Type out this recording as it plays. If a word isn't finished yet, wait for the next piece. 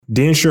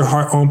Dance Your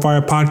Heart on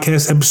Fire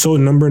podcast, episode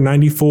number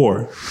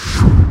 94.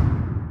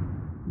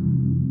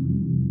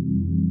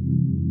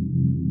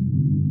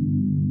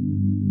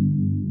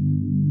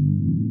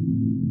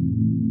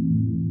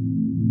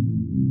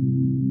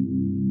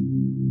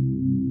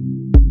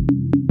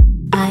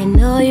 I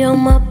know you're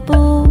my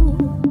boo,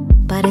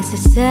 parece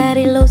ser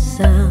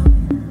ilusão.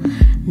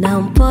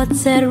 Não pode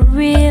ser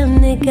real,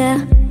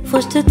 nigga.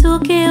 Foste tu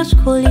que eu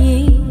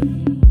escolhi.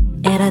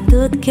 Era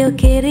tudo que eu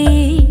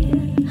queria.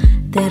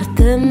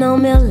 Ter-te no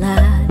meu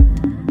lado,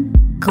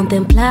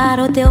 contemplar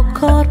o teu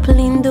corpo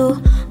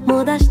lindo,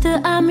 mudaste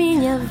a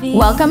minha vida.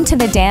 Welcome to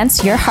the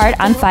Dance Your Heart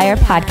on Fire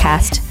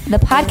podcast, the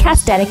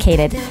podcast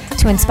dedicated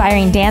to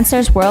inspiring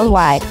dancers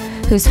worldwide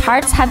whose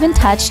hearts have been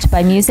touched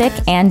by music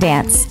and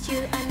dance.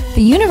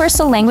 The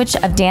universal language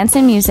of dance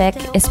and music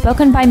is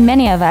spoken by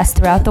many of us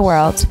throughout the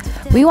world.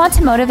 We want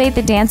to motivate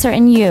the dancer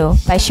in you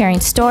by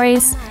sharing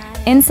stories,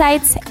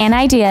 insights, and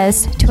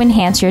ideas to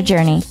enhance your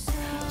journey.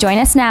 Join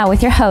us now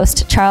with your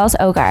host, Charles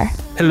Ogar.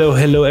 Hello,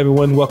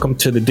 everyone. Welcome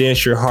to the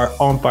Dance Your Heart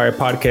on Fire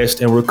podcast,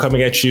 and we're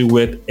coming at you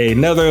with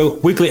another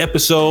weekly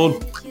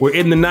episode. We're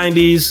in the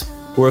 90s.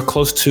 We're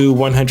close to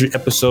 100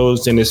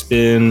 episodes, and it's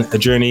been a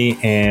journey,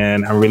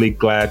 and I'm really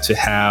glad to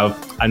have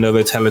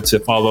another talent to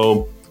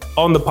follow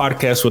on the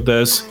podcast with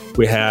us.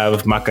 We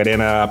have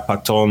Macarena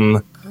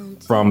Paton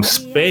from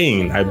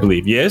Spain, I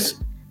believe. Yes?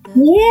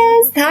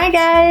 Yes. Hi,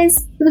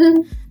 guys.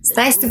 It's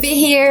nice to be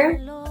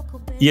here.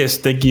 Yes,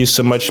 thank you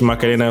so much,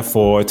 Macarena,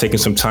 for taking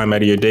some time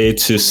out of your day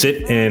to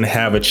sit and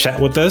have a chat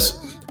with us.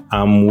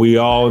 We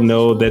all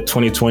know that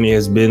 2020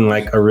 has been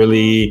like a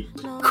really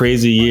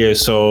crazy year.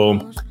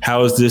 So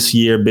how has this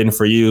year been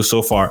for you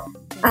so far?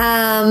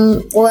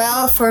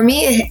 Well, for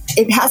me,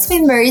 it has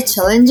been very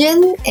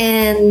challenging,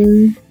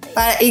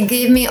 but it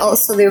gave me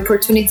also the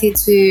opportunity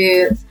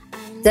to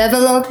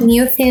develop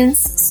new things.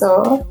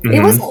 So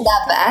It wasn't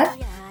that bad.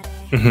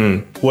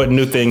 What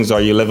new things are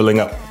you leveling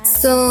up?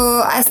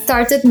 So I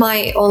started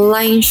my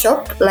online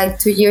shop like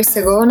 2 years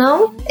ago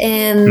now.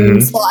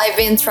 And so I've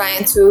been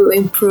trying to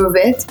improve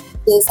it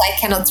because I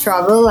cannot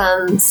travel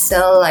and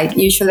sell like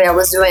usually I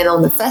was doing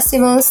on the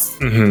festivals.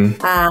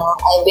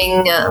 I've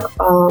been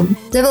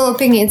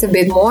developing it a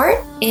bit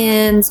more.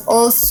 And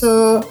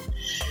also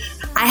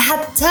I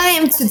had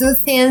time to do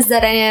things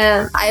that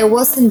I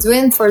wasn't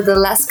doing for the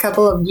last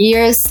couple of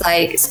years,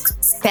 like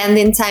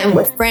spending time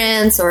with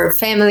friends or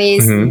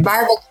families,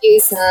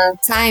 barbecues,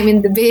 time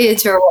in the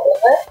beach or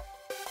whatever.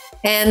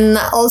 And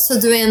also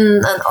doing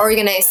and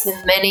organizing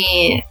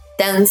many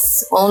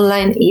dance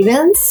online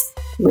events,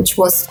 which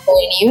was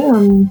very new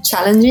and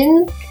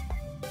challenging.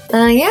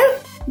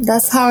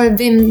 That's how I've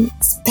been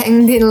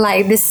spending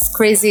like this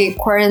crazy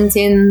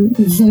quarantine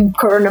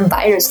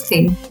coronavirus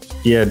thing.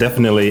 Yeah,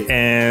 definitely.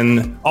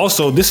 And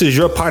also, this is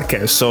your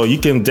podcast, so you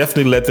can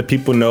definitely let the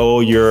people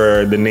know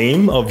the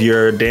name of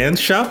your dance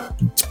shop.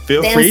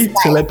 Feel free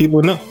to let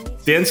people know.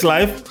 Dance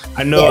Life.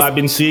 I know I've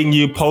been seeing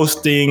you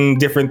posting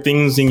different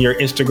things in your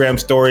Instagram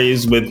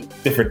stories with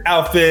different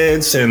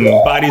outfits and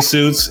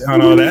bodysuits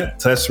and all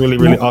that. So that's really,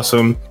 really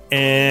awesome.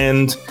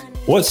 And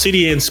what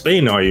city in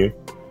Spain are you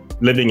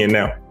living in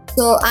now?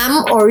 So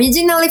I'm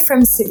originally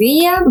from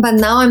Sevilla, but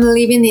now I'm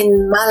living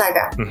in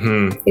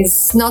Malaga.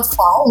 It's not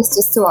far, it's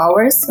just 2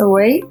 hours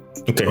away.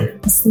 Okay.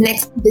 It's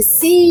next to the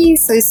sea,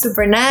 so it's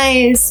super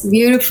nice,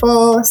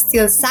 beautiful,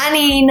 still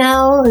sunny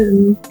now.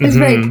 And it's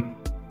great.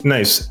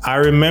 Nice. I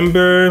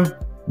remember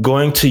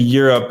going to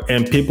Europe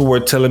and people were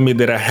telling me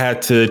that I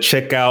had to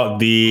check out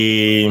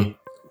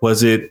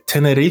was it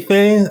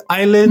Tenerife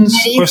Islands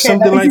or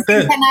something like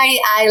that?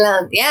 Tenerife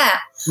Island, yeah.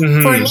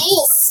 For me,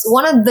 it's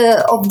one of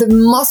the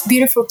most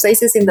beautiful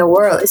places in the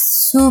world. It's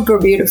super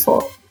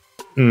beautiful.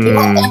 You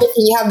have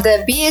everything. You have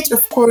the beach,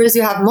 of course.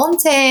 You have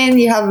mountain.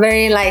 You have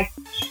very like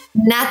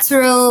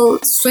natural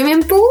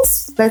swimming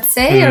pools, let's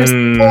say. Or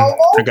something like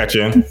that. I got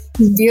you.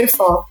 It's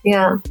beautiful,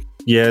 yeah.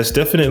 Yeah, it's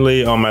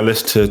definitely on my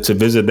list to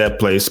visit that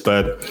place,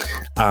 but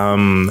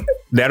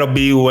that'll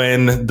be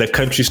when the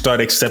country start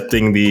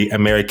accepting the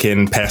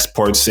American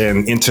passports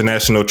and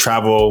international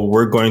travel.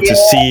 We're going to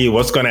see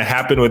what's going to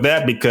happen with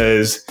that,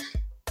 because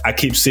I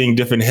keep seeing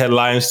different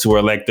headlines to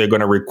where like they're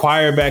going to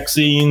require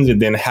vaccines,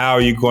 and then how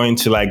are you going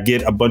to like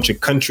get a bunch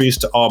of countries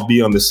to all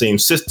be on the same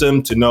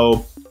system to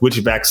know which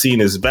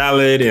vaccine is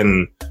valid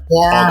and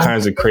all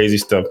kinds of crazy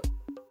stuff.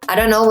 I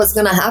don't know what's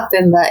gonna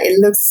happen, but it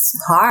looks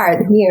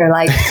hard here.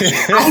 Like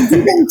I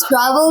didn't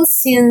travel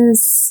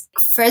since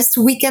first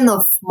weekend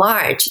of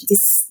March.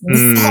 This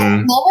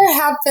had never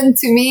happened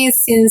to me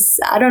since,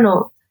 I don't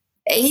know,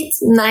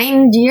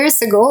 8-9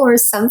 years ago or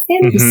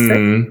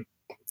something.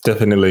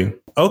 Definitely.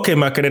 Okay,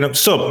 Macarena.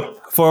 So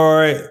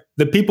for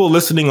the people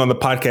listening on the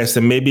podcast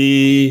and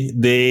maybe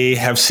they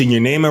have seen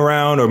your name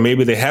around or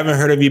maybe they haven't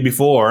heard of you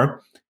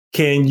before,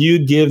 can you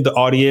give the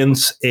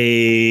audience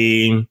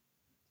a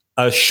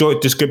short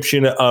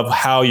description of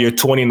how your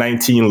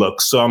 2019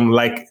 looks? So I'm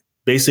like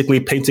basically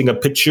painting a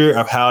picture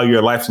of how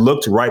your life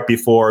looked right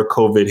before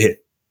COVID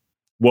hit.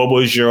 What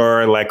was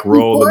your like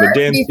role in the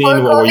dance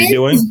scene? What were you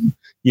doing?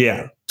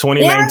 Yeah,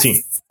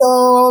 2019.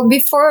 So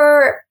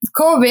before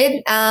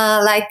COVID,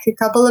 like a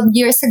couple of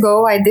years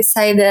ago, I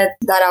decided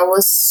that I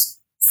was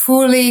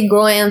fully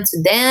going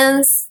to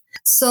dance.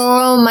 So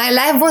my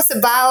life was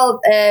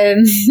about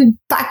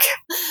pack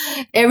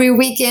every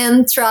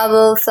weekend,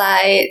 travel,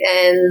 fly,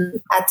 and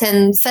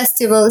attend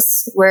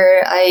festivals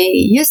where I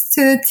used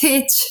to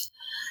teach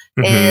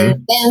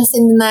and dance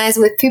in the nights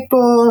with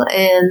people.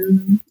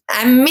 And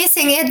I'm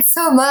missing it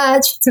so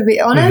much, to be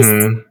honest.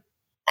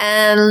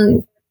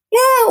 And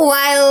yeah,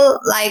 while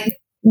like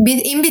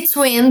in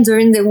between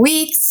during the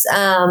weeks,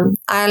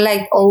 I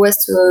like always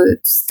to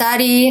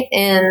study,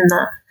 and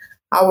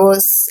I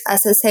was,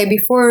 as I said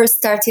before,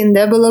 starting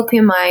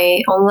developing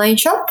my online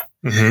shop.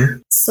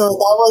 So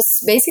that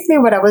was basically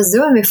what I was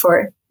doing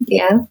before.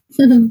 Yeah.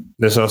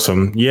 That's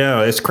awesome.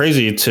 Yeah, it's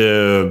crazy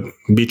to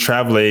be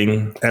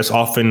traveling as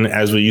often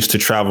as we used to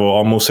travel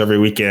almost every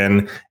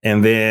weekend.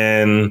 And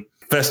then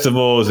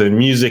festivals and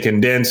music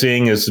and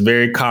dancing is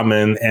very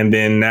common. And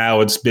then now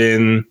it's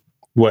been,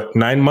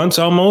 9 months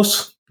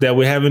almost that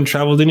we haven't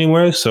traveled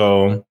anywhere.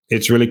 So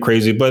it's really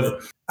crazy.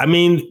 But I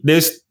mean,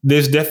 there's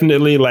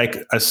definitely like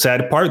a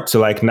sad part to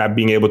like not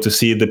being able to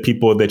see the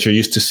people that you're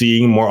used to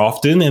seeing more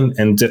often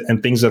and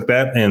things like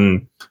that.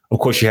 And of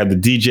course, you have the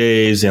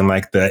DJs and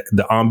like the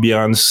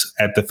ambiance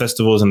at the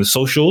festivals and the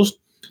socials.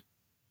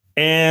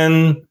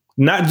 And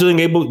not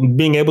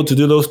being able to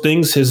do those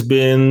things has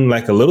been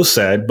like a little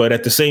sad. But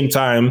at the same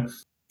time,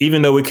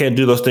 even though we can't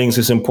do those things,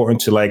 it's important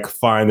to like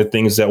find the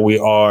things that we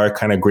are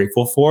kind of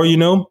grateful for, you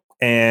know?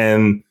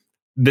 And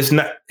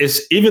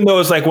it's even though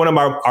it's like one of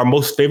our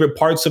most favorite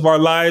parts of our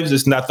lives,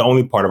 it's not the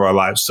only part of our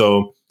lives.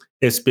 So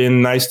it's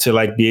been nice to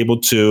like be able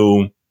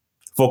to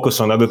focus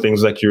on other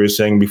things like you were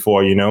saying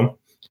before, you know?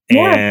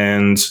 Yeah.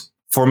 And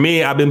for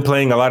me, I've been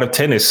playing a lot of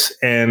tennis,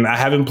 and I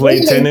haven't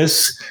played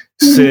tennis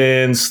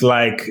since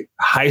like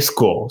high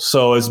school.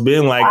 So it's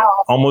been like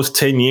almost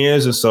 10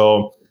 years. And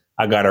so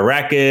I got a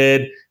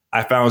racket.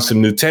 I found some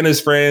new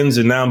tennis friends,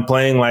 and now I'm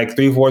playing like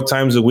 3-4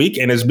 times a week.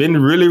 And it's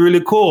been really,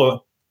 really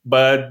cool.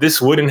 But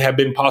this wouldn't have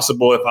been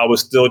possible if I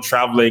was still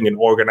traveling and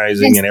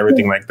organizing and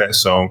everything like that.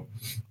 So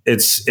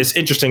it's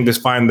interesting to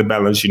find the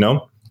balance, you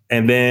know?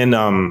 And then,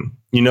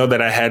 you know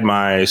that I had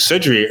my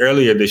surgery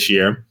earlier this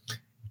year.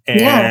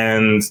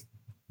 And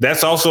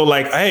that's also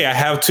like, hey, I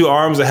have 2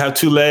 arms, I have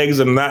 2 legs,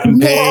 I'm not in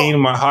pain,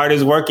 my heart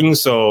is working.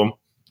 So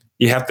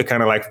you have to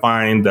kind of like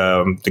find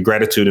the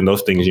gratitude in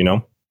those things, you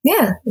know?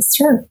 Yeah, it's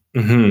true.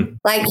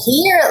 Like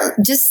here,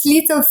 just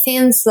little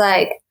things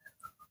like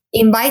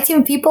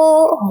inviting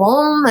people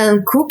home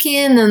and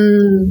cooking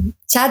and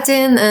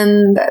chatting,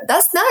 and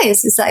that's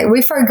nice. It's like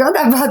we forgot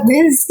about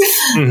this,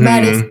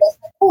 but it's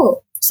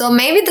cool. So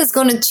maybe that's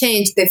going to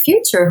change the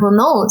future. Who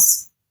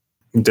knows?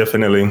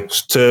 Definitely,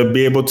 to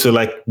be able to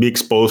like be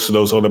exposed to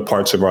those other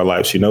parts of our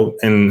lives, you know,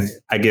 and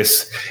I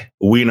guess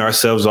wean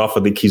ourselves off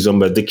of the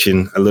Kizomba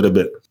addiction a little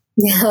bit.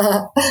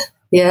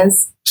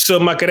 Yes. So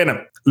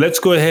Macarena, let's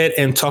go ahead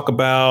and talk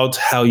about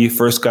how you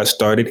first got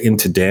started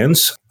into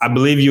dance. I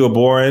believe you were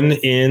born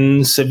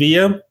in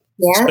Sevilla,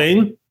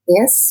 Spain.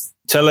 Yes.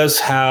 Tell us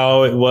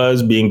how it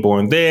was being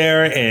born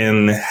there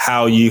and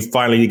how you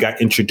finally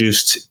got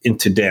introduced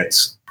into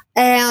dance.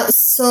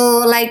 So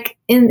like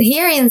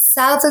here in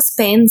south of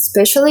Spain,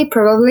 especially,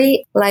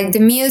 probably like the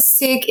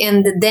music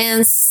and the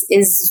dance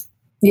is,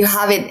 you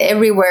have it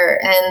everywhere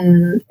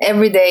and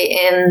every day.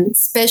 And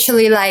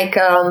especially like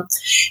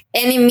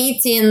any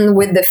meeting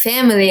with the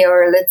family,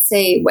 or let's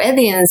say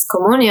weddings,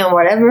 communion,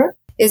 whatever,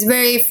 is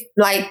very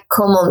like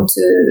common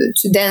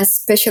to dance,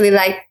 especially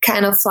like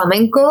kind of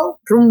flamenco,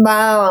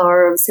 rumba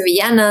or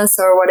sevillanas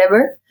or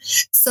whatever.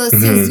 So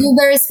since you're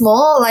very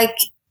small, like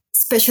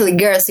especially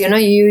girls, you know,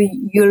 you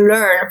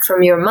learn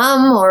from your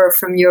mom or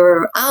from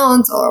your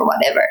aunt or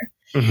whatever.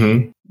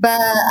 But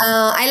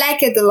I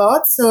like it a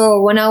lot.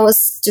 So when I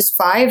was just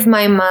 5,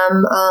 my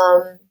mom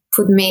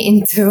put me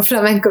into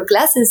flamenco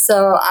classes.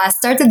 So I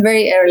started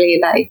very early,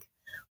 like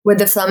with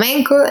the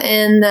flamenco.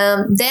 And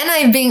then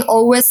I've been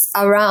always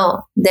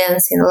around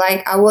dancing.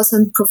 Like I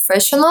wasn't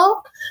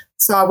professional.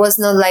 So I was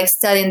not like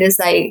studying this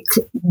like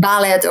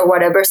ballet or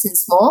whatever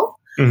since small.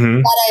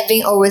 But I've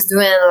been always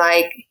doing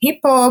like hip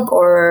hop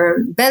or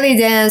belly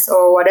dance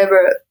or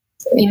whatever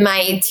in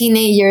my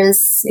teenage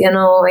years, you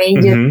know,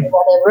 ages or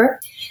whatever.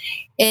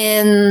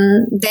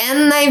 And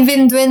then I've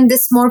been doing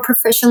this more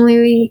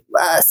professionally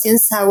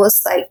since I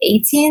was like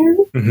 18,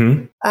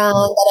 that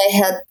I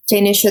had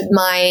finished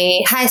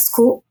my high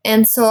school.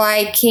 And so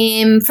I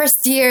came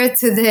first year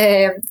to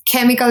the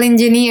chemical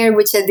engineer,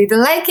 which I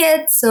didn't like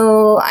it.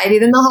 So I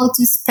didn't know how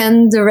to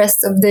spend the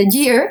rest of the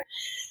year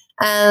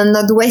and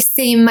not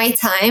wasting my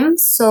time.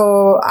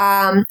 So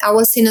I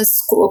was in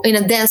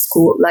a dance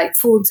school, like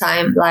full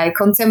time, like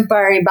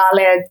contemporary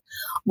ballet,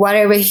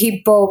 whatever,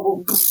 hip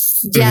hop,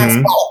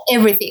 jazz,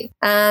 everything.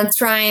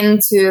 Trying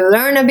to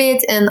learn a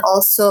bit, and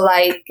also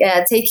like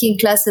taking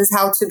classes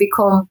how to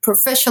become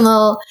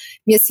professional,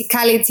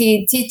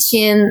 musicality,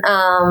 teaching,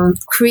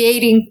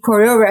 creating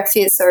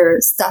choreographies or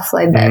stuff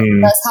like that.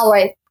 That's how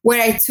I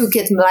took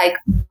it like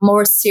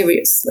more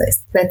seriously,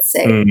 let's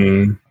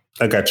say.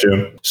 I got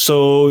you.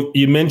 So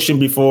you mentioned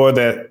before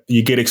that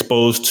you get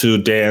exposed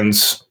to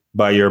dance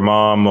by your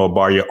mom or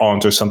by your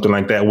aunt or something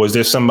like that. Was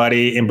there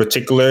somebody in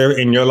particular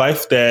in your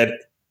life that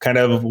kind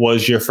of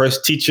was your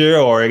first teacher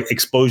or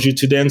exposed you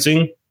to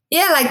dancing?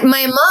 Yeah, like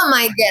my mom,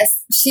 I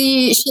guess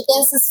she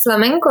dances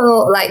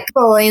flamenco, like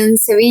in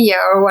Sevilla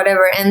or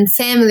whatever, and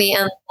family.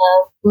 And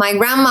my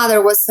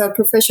grandmother was a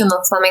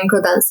professional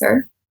flamenco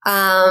dancer.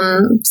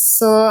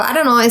 So I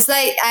don't know. It's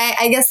like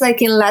I guess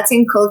like in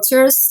Latin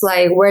cultures,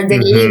 like where they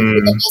live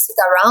with the music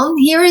around.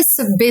 Here it's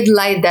a bit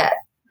like that.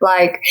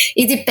 Like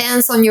it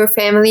depends on your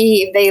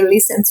family if they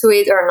listen to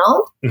it or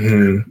not.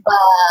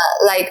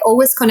 Like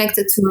always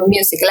connected to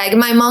music. Like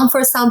my mom, for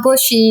example,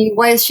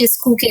 while she's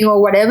cooking or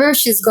whatever,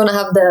 she's gonna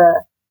have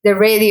the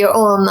radio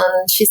on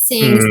and she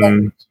sings.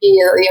 And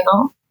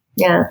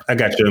yeah. I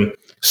got you.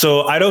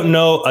 So I don't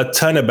know a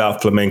ton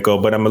about flamenco,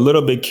 but I'm a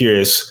little bit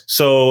curious.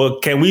 So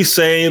can we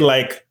say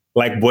like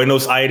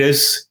Buenos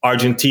Aires,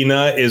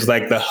 Argentina is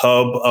like the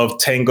hub of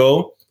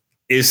tango?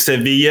 Is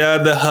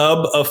Sevilla the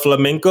hub of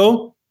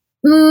flamenco?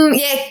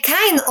 Yeah,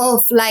 kind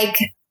of. Like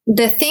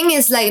the thing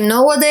is like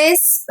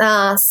nowadays,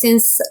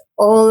 since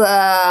all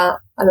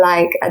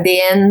like at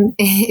the end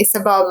it's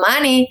about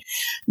money,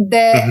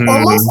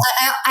 almost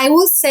I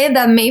would say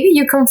that maybe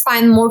you can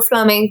find more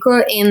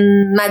flamenco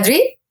in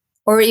Madrid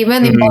or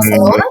even in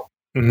Barcelona.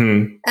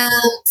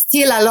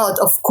 Still a lot,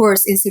 of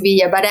course, in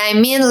Sevilla. But I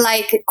mean,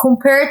 like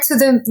compared to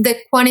the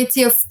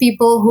quantity of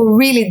people who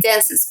really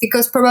dances,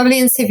 because probably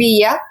in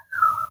Sevilla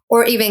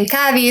or even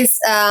Cadiz,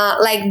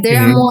 like there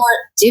are more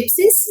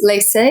gypsies,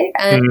 let's say,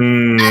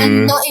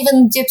 and not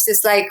even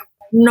gypsies, like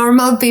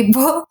normal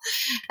people.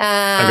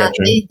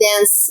 They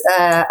dance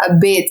a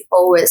bit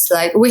always.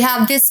 Like we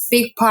have this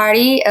big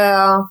party,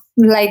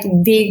 like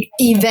big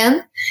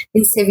event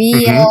in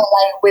Sevilla,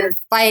 like with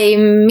 5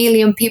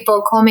 million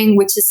people coming,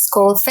 which is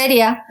called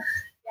Feria,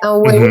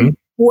 where we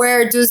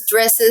wear those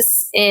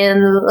dresses,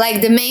 and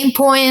like the main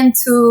point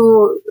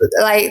to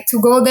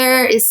go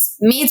there is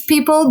meet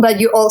people, but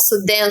you also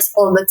dance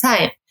all the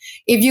time.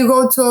 If you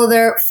go to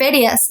other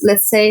ferias,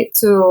 let's say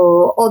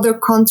to other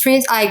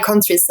countries,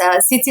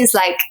 cities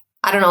like,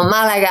 I don't know,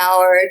 Malaga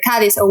or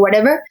Cadiz or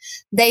whatever,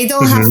 they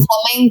don't have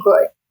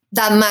flamenco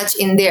that much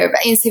in there.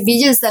 But in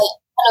Sevilla, it's like,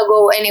 you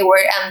go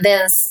anywhere and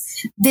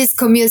dance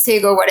disco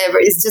music or whatever.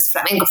 It's just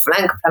flamenco,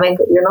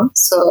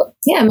 So,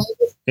 yeah.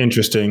 Maybe.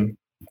 Interesting.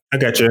 I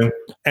got you.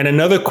 And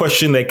another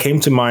question that came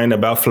to mind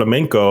about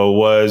flamenco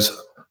was,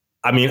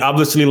 I mean,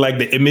 obviously, like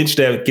the image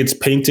that gets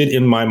painted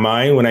in my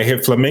mind when I hear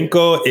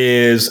flamenco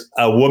is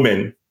a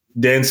woman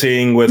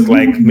dancing with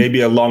like maybe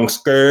a long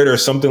skirt or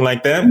something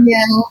like that.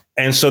 Yeah.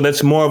 And so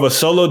that's more of a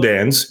solo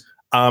dance.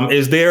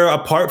 Is there a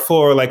part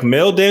for like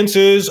male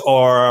dancers,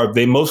 or are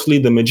they mostly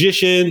the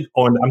musicians? There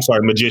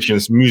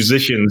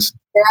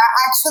are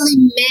actually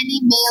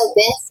many male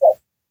dancers.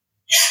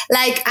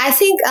 Like, I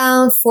think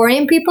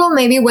foreign people,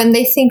 maybe when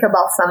they think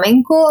about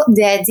flamenco,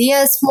 the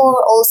idea is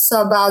more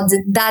also about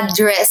that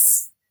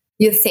dress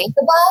you think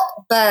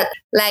about. But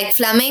like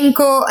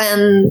flamenco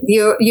and,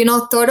 you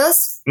know,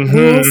 toros,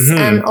 bulls,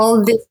 and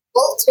all this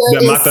culture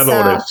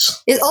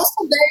is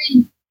also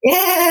very...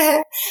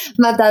 Yeah,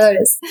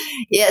 matadores.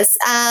 Yes,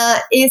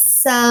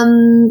 it's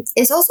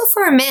also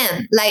for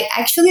men. Like,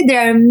 actually,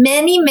 there are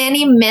many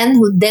men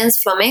who dance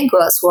flamenco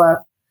as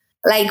well.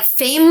 Like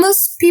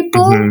famous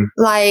people,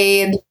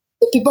 like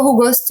the people who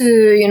goes to,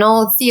 you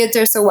know,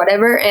 theaters or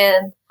whatever.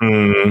 And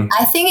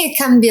I think it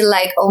can be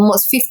like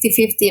almost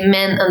 50-50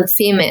 men and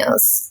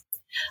females.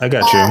 I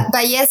got you.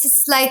 But yes,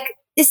 it's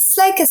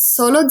like a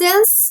solo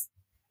dance.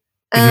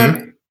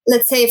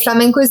 Let's say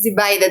flamenco is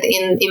divided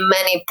in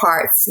many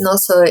parts, you know,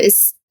 so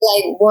it's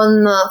like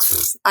one,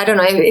 I don't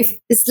know, if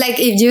it's like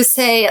if you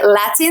say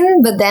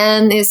Latin, but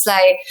then it's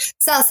like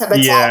salsa,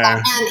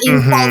 bachata, and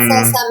inside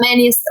salsa,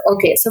 many,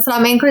 okay, so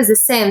flamenco is the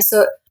same.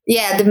 So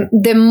yeah,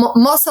 the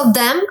most of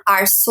them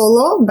are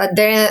solo, but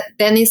then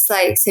it's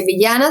like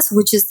sevillanas,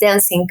 which is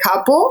dancing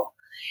couple.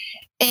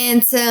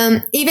 And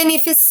even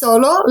if it's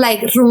solo,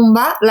 like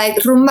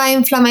rumba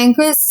in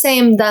flamenco is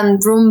same than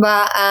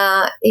rumba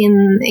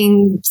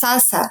in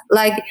salsa.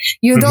 Like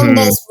you don't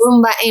dance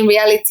rumba in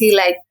reality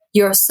like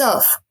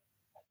yourself.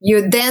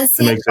 You dance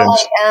it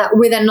like,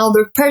 with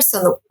another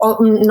person.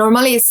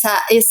 Normally,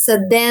 it's a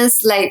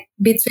dance like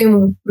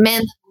between man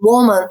and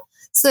woman.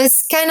 So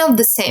it's kind of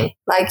the same.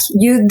 Like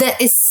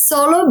it's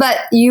solo, but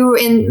you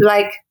in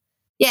like.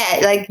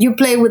 Yeah, like you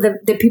play with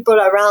the people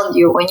around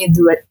you when you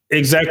do it.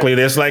 Exactly.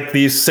 There's like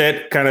these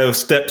set kind of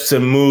steps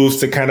and moves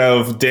to kind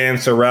of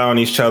dance around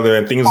each other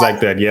and things like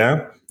that.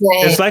 Yeah.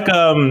 It's like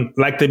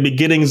the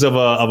beginnings of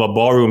a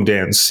ballroom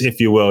dance, if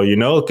you will, you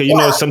know, because, you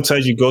know,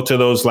 sometimes you go to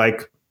those,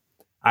 like,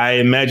 I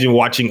imagine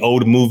watching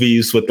old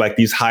movies with like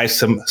these high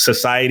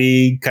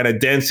society kind of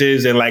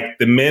dances, and like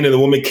the men and the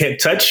women can't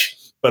touch,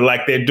 but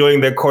like they're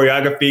doing their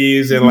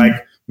choreographies and like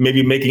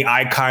maybe making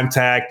eye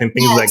contact and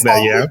things like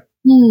that. Yeah.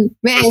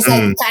 It's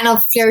like kind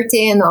of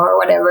flirting or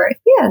whatever.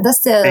 Yeah,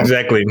 that's the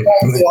exactly.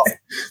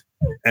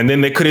 And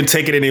then they couldn't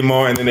take it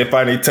anymore, and then they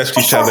finally touched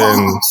each other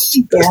and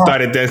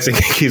started dancing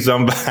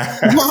kizomba.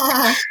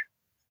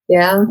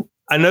 Yeah.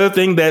 Another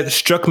thing that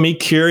struck me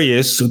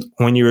curious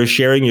when you were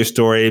sharing your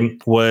story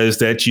was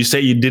that you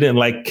said you didn't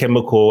like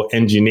chemical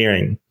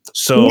engineering.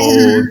 So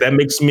that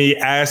makes me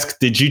ask,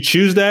 did you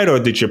choose that, or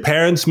did your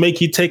parents make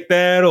you take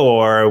that,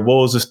 or what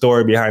was the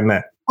story behind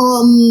that?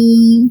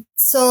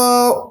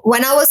 So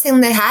when I was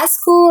in the high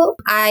school,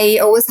 I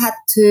always had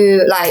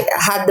to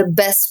had the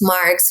best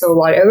marks or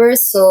whatever.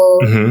 So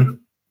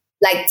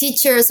like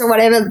teachers or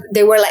whatever,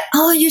 they were like,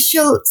 oh, you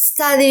should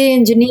study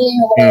engineering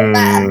or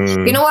whatever.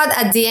 But you know what?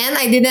 At the end,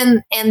 I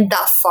didn't end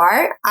that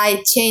far.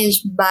 I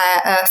changed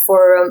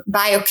for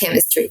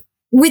biochemistry,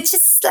 which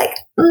is like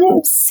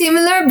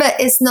similar, but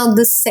it's not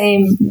the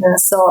same.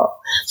 So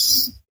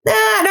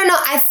I don't know.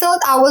 I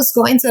thought I was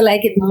going to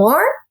like it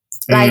more.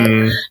 Like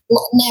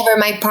never,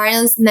 my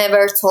parents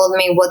never told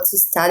me what to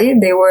study.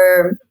 They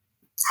were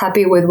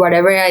happy with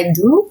whatever I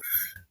do.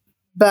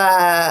 But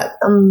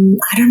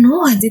I don't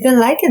know. I didn't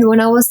like it when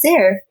I was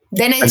there.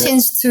 Then I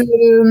changed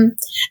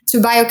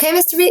to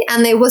biochemistry,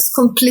 and it was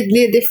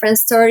completely a different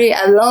story.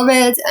 I love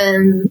it,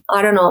 and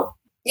I don't know.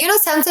 You know,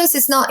 sometimes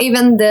it's not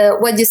even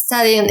what you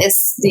study, and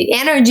it's the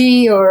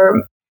energy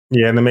or.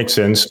 Yeah, that makes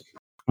sense.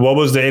 What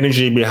was the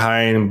energy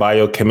behind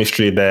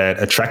biochemistry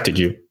that attracted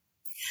you?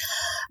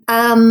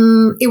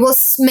 It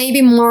was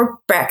maybe more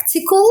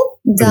practical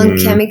than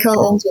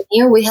chemical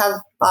engineer.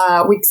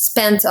 We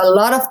spent a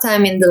lot of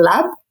time in the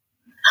lab.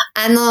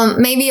 And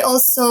maybe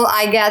also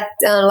I got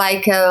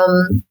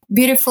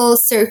beautiful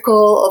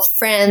circle of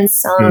friends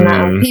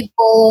and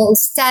people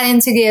studying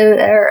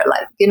together,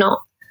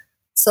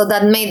 so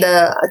that made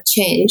a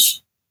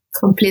change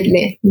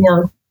completely.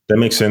 Yeah, that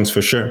makes sense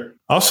for sure.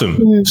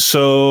 Awesome.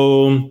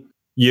 So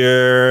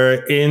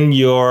you're in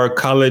your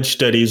college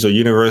studies or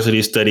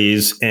university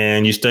studies,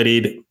 and you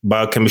studied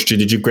biochemistry.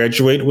 Did you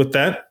graduate with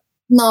that?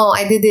 No,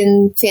 I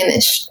didn't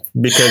finish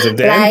because of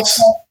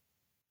dance.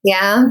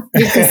 Yeah,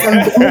 because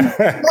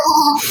of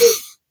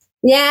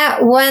yeah,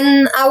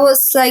 when I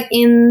was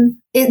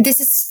this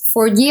is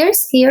 4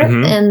 years here,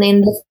 and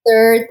in the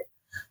third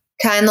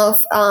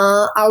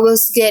I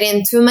was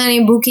getting too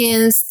many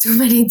bookings, too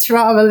many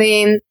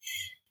traveling,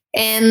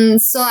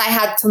 and so I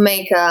had to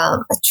make a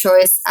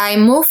choice. I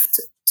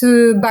moved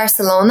to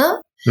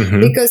Barcelona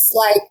because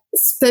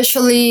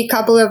especially a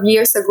couple of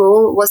years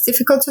ago, it was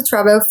difficult to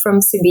travel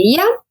from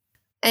Sevilla.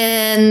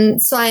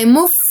 And so I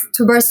moved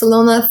to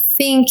Barcelona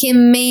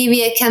thinking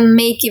maybe I can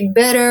make it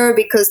better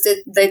because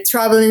the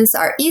travelings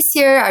are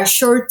easier, are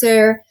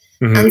shorter,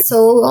 and so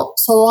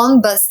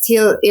on. But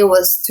still, it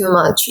was too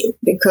much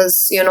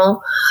because,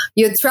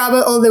 you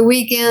travel all the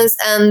weekends,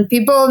 and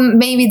people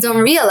maybe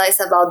don't realize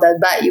about that.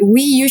 But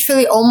we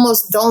usually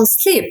almost don't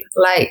sleep.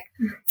 Like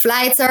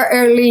flights are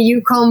early,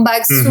 you come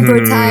back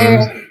super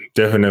tired.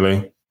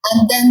 Definitely.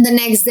 And then the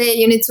next day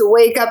you need to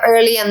wake up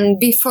early and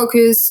be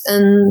focused,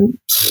 and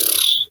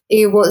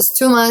it was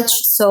too much.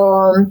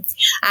 So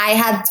I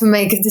had to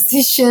make a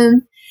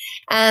decision,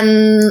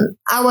 and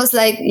I was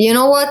like, you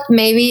know what,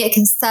 maybe I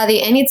can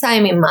study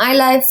anytime in my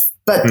life,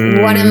 but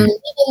what I'm living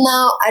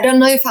now, I don't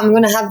know if I'm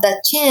going to have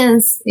that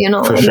chance,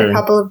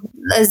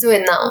 let's do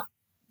it now.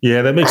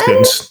 Yeah, that makes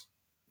sense.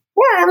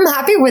 Yeah, I'm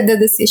happy with the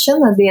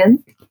decision at the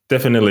end.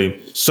 Definitely.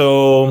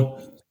 So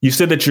you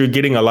said that you're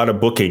getting a lot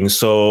of bookings.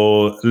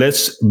 So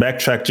let's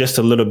backtrack just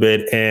a little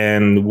bit.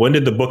 And when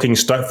did the booking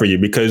start for you?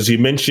 Because you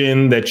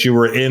mentioned that you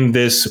were in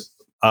this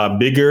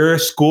bigger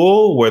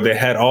school where they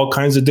had all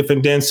kinds of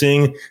different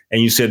dancing,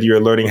 and you said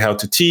you're learning how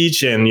to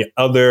teach and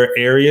other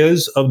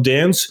areas of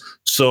dance.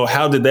 So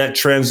how did that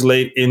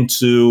translate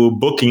into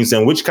bookings,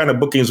 and which kind of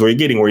bookings were you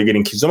getting? Were you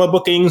getting Kizomba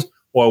bookings,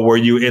 or were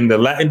you in the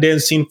Latin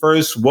dance scene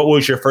first? What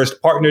was your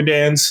first partner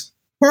dance?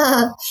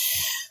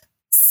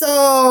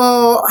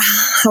 So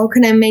how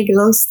can I make a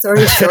long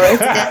story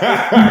short?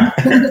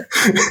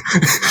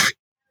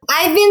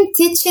 I've been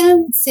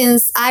teaching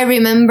since I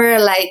remember,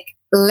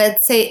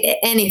 let's say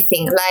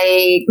anything,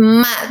 like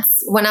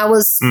maths when I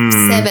was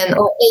 7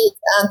 or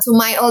 8, to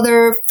my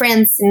other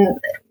friends in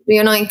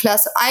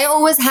class. I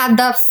always had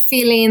that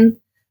feeling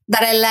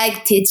that I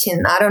like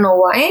teaching. I don't know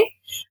why.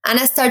 And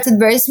I started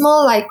very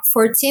small,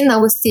 14, I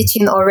was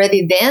teaching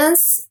already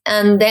dance.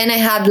 And then I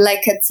had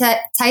a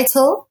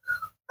title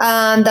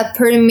that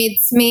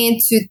permits me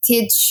to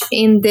teach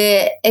in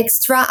the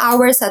extra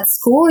hours at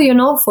school,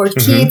 for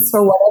kids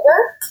or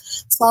whatever.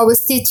 So I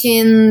was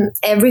teaching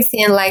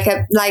everything like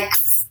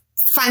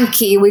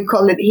funky, we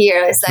call it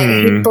here. It's like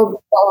hip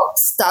hop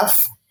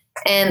stuff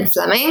and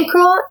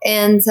flamenco.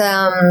 And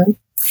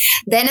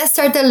then I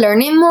started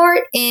learning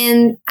more,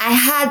 and I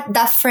had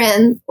that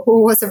friend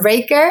who was a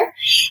breaker,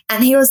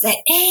 and he was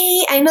like,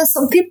 hey, I know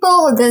some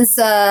people who dance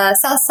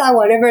salsa,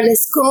 whatever,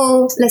 let's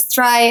go, let's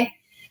try.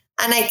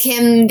 And I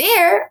came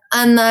there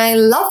and I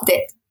loved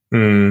it.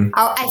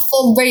 I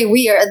felt very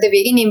weird at the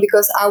beginning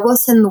because I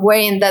wasn't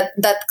wearing that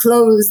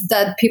clothes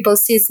that people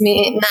sees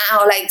me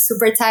now,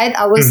 super tight.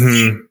 I was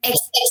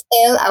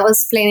XXL. I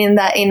was explaining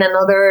that in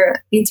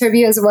another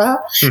interview as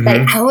well.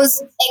 I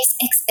was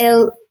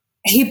XXL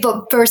hip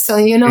hop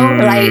person,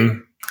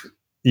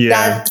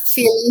 that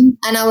feeling.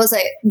 And I was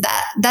like,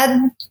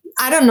 that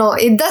I don't know.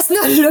 It does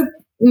not look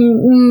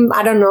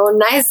I don't know,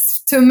 nice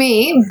to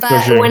me.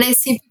 But sure. when I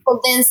see people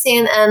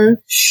dancing and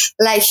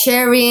like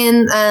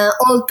sharing,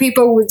 old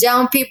people with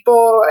young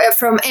people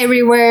from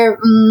everywhere,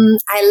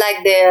 I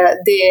like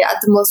the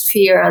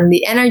atmosphere and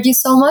the energy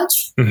so much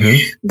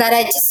that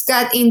I just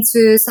got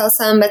into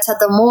salsa and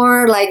bachata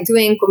more, like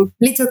doing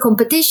little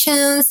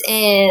competitions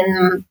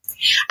and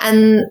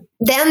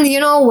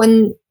then,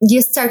 when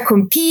you start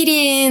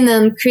competing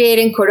and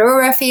creating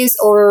choreographies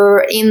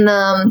or in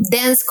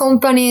dance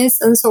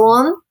companies and so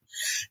on,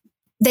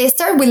 they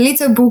start with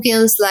little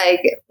bookings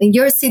like in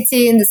your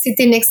city, in the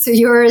city next to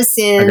yours,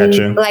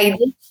 and like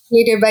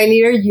little by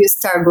little you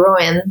start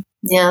growing.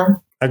 Yeah.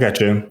 I got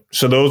you.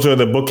 So those are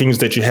the bookings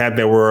that you had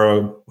that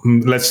were,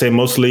 let's say,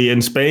 mostly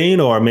in Spain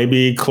or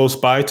maybe close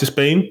by to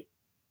Spain?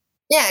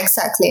 Yeah,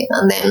 exactly.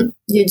 And then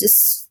you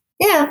just,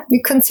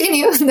 you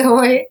continue the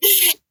way.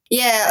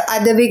 Yeah,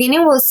 at the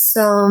beginning was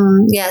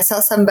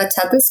salsa and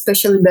bachata,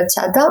 especially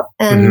bachata.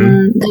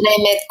 And then I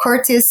met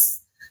Curtis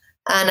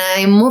and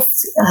I moved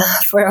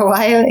for a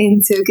while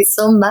into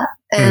kizomba.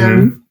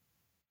 And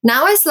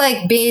now it's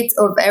like beat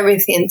of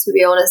everything, to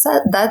be honest.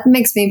 That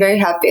makes me very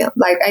happy.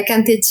 Like I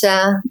can teach.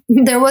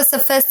 There was a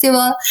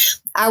festival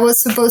I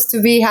was supposed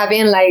to be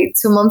having like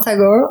 2 months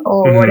ago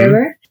or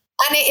whatever.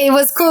 And it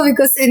was cool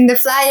because in the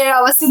flyer,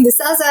 I was in the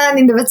salsa and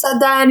in the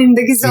bachata and in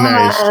the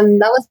kizomba. And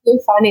that was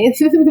really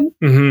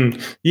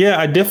funny. Yeah,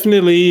 I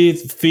definitely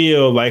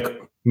feel like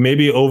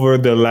maybe over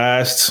the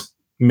last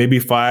maybe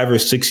 5 or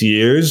 6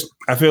 years,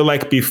 I feel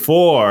like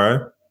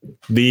before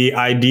the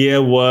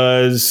idea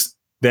was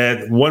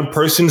that one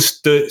person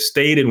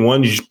stayed in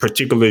one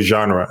particular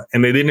genre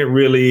and they didn't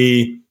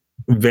really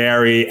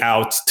vary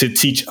out to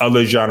teach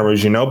other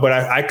genres, but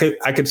I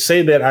could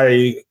say that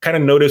I kind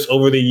of noticed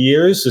over the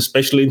years,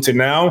 especially into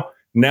now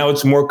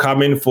it's more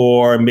common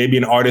for maybe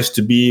an artist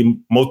to be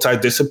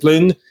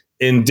multidisciplined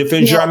in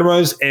different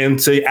genres and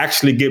to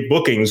actually get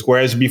bookings.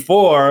 Whereas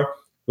before,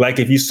 like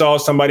if you saw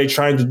somebody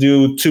trying to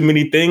do too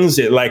many things,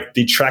 it like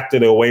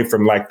detracted away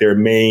from like their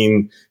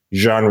main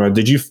genre.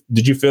 Did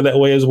you feel that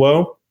way as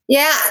well?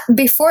 Yeah,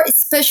 before,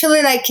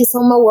 especially like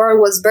Kizomba World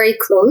was very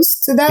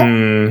close to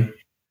that.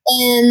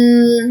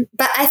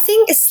 But I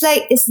think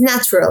it's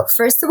natural,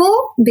 first of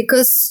all,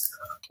 because,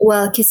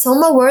 well,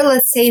 Kizomba World,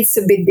 let's say it's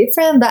a bit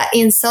different, but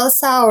in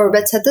salsa or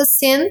bachata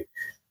scene,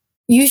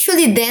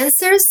 usually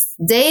dancers,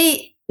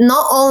 they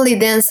not only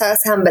dance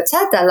salsa and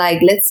bachata,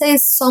 like let's say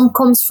some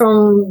comes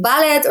from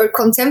ballet or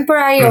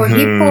contemporary or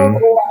hip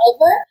hop or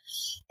whatever.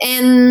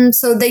 And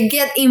so they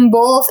get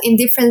involved in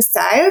different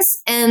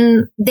styles.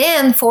 And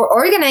then for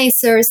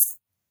organizers,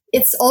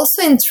 it's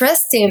also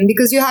interesting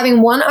because you're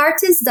having one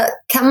artist that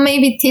can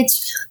maybe teach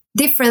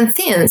different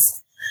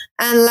things.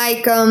 And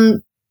like,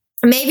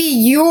 maybe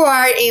you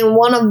are in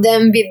one of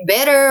them a bit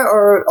better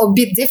or a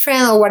bit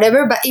different or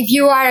whatever. But if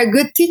you are a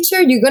good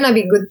teacher, you're going to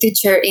be a good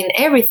teacher in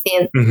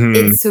everything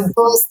it's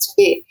supposed to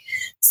be.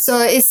 So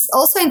it's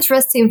also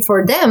interesting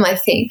for them, I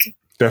think.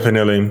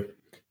 Definitely.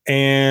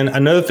 And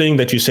another thing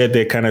that you said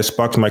that kind of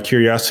sparked my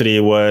curiosity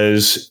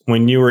was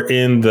when you were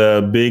in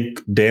the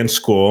big dance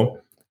school,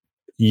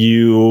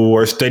 you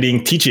were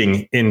studying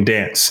teaching in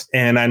dance.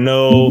 And I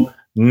know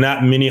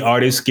not many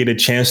artists get a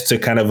chance to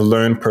kind of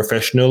learn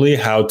professionally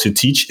how to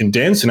teach in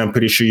dance. And I'm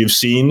pretty sure you've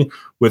seen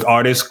with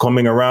artists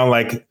coming around,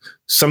 like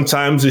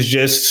sometimes it's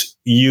just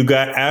you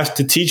got asked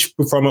to teach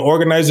from an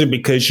organizer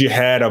because you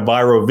had a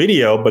viral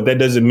video, but that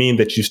doesn't mean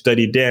that you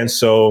studied dance.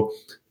 So,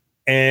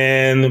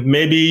 and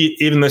maybe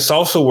even the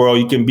salsa world,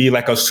 you can be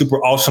like a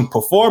super awesome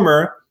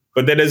performer,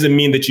 but that doesn't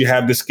mean that you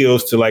have the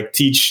skills to like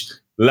teach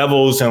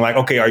levels and like,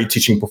 okay, are you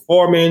teaching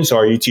performance?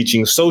 Are you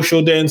teaching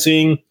social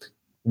dancing?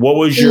 What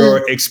was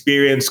your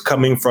experience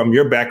coming from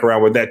your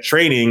background with that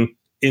training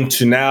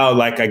into now,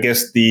 like, I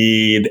guess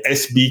the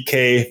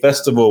SBK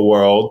festival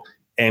world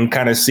and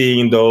kind of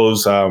seeing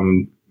those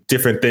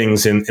different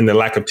things in the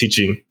lack of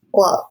teaching?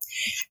 Well,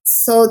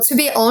 so to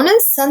be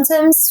honest,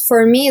 sometimes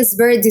for me, it's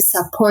very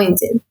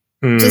disappointing.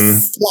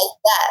 Just like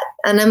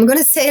that. And I'm going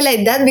to say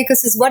like that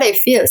because it's what I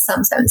feel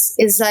sometimes.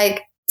 It's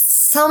like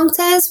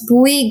sometimes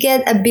we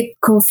get a bit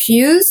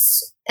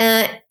confused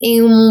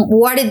in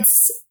what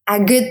is a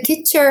good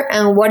teacher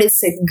and what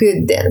is a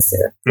good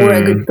dancer or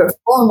a good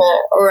performer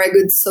or a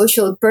good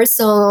social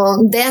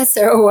person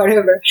dancer or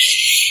whatever.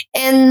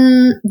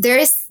 And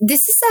this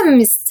is a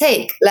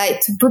mistake, like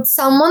to put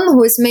someone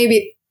who is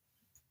maybe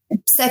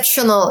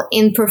exceptional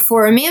in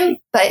performing,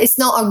 but it's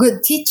not a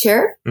good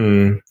teacher.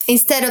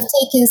 Instead of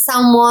taking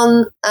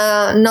someone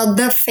not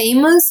that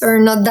famous or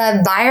not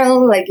that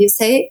viral, like you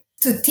say,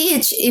 to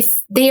teach if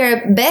they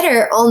are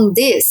better on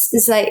this.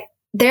 It's like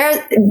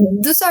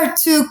those are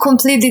two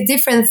completely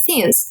different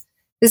things.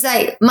 It's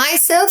like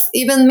myself,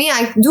 even me,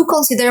 I do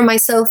consider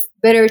myself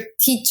better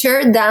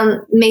teacher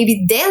than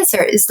maybe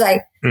dancer. It's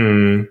like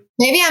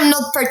maybe I'm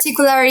not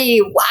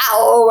particularly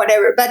wow or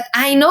whatever, but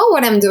I know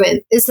what I'm doing.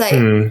 It's like,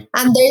 and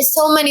there's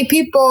so many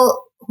people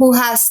who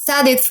have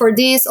studied for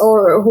this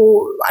or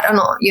who, I don't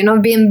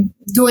know, been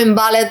doing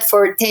ballet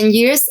for 10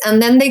 years and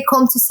then they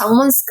come to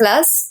someone's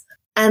class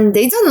and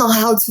they don't know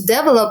how to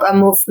develop a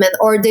movement,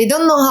 or they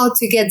don't know how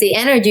to get the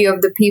energy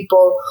of the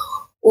people,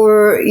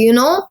 or,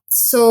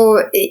 so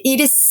it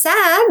is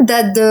sad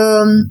that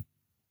the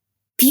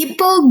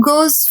people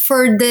goes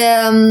for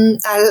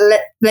the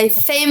like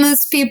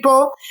famous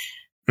people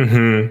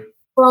Mm-hmm.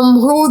 from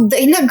who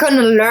they're not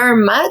gonna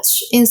learn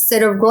much,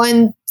 instead of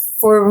going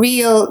for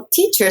real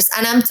teachers.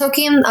 And I'm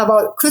talking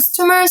about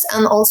customers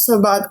and also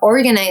about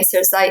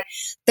organizers. Like,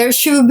 there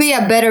should be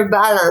a better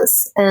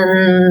balance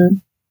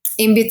and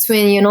in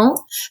between,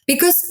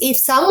 because if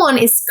someone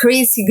is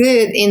crazy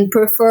good in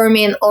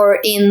performing or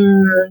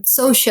in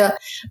social,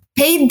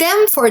 pay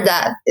them for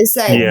that. It's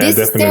like, Yeah, this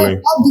is their definitely.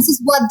 job, this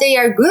is what they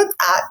are good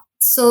at.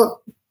 So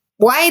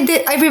why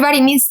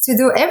everybody needs to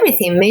do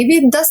everything?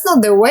 Maybe that's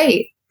not the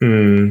way. I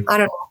don't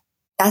know.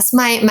 That's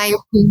my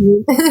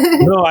opinion.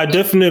 No, I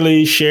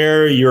definitely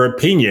share your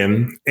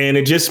opinion. And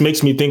it just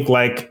makes me think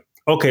like,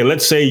 okay,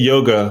 let's say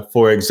yoga,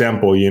 for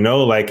example,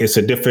 like it's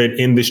a different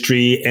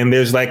industry and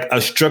there's like a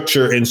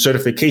structure in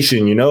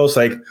certification, it's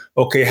like,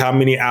 okay, how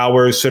many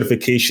hours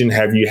certification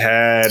have you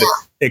had,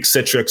 et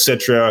cetera, et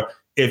cetera.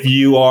 If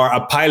you are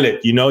a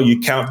pilot, you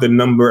count the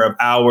number of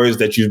hours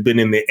that you've been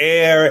in the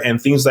air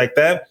and things like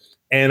that.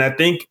 And I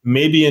think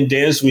maybe in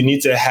dance, we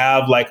need to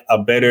have like a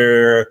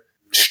better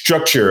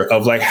structure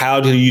of like, how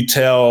do you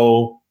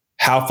tell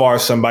how far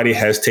somebody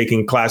has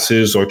taken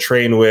classes or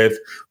trained with,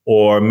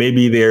 or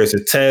maybe there's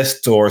a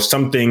test or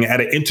something at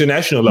an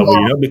international level,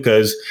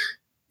 because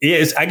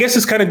I guess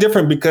it's kind of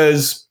different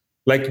because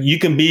like you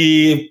can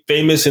be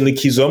famous in the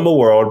Kizomba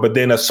world, but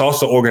then a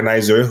salsa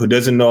organizer who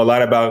doesn't know a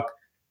lot about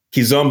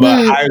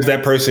Kizomba hires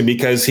that person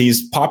because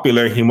he's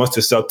popular. He wants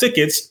to sell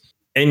tickets.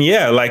 And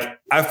like,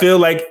 I feel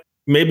like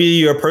maybe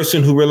you're a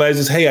person who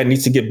realizes, hey, I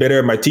need to get better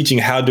at my teaching.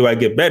 How do I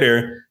get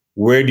better?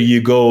 Where do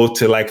you go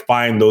to like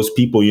find those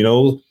people,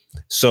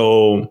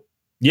 So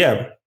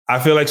I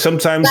feel like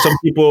sometimes some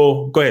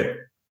people go ahead.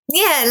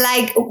 Yeah,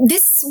 like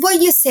this,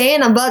 what you're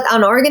saying about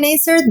an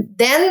organizer,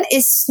 then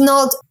it's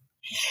not,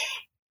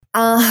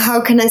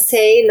 how can I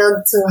say,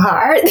 not too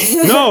hard.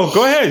 No,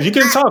 go ahead. You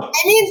can talk.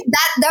 I mean,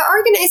 that the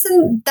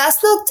organization does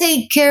not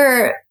take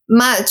care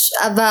much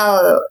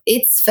about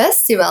its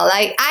festival.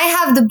 Like, I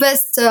have the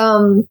best,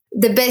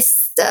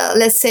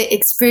 let's say,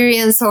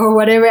 experience or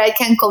whatever I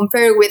can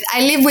compare with.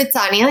 I live with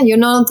Tanya,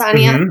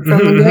 Tanya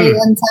from Grey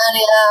and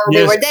Tanya.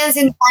 They were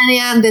dancing,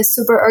 Tanya, the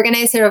super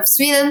organizer of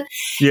Sweden.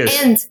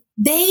 Yes. And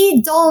they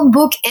don't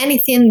book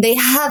anything they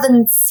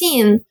haven't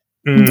seen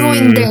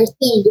doing their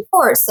thing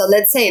before. So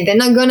let's say they're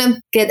not gonna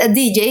get a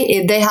DJ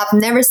if they have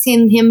never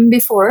seen him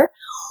before,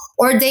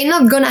 or they're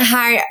not gonna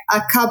hire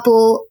a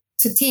couple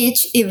to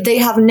teach if they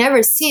have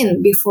never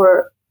seen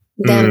before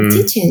them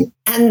teaching.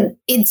 And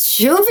it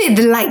should be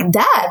like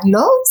that,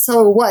 no?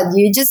 So what,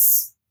 you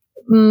just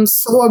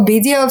saw a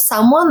video of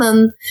someone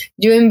and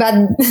you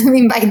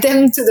invite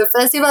them to the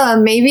festival,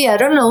 and maybe, I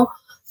don't know,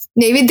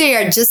 maybe they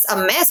are just a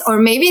mess, or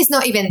maybe it's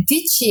not even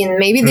teaching,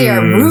 maybe they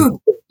are rude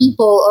to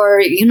people, or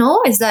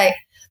it's like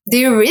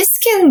they're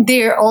risking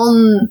their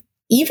own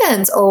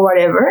event or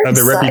whatever.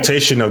 The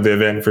reputation of the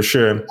event, for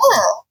sure. Yeah.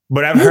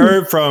 But I've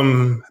heard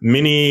from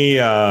many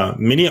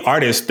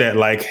artists that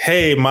like,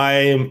 hey,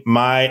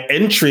 my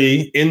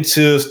entry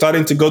into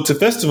starting to go to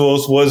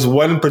festivals was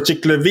one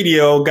particular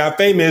video got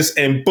famous,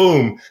 and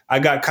boom, I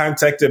got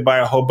contacted by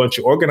a whole bunch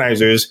of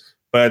organizers,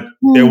 but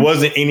there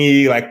wasn't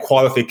any like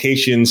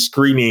qualification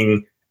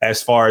screening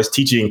as far as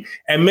teaching.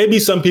 And maybe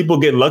some people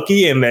get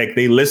lucky and like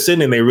they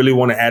listen and they really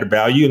want to add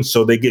value, and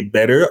so they get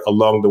better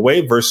along the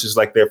way versus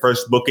like their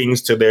first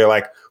bookings to their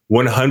like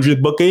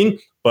 100 booking.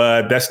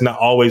 But that's not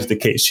always the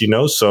case,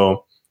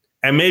 So,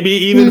 and maybe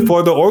even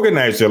for the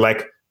organizer,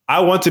 like, I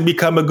want to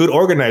become a good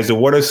organizer.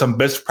 What are some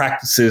best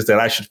practices that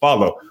I should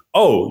follow?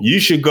 Oh, you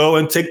should go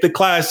and take the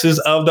classes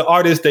of the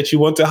artists that you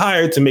want to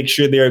hire to make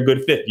sure they're a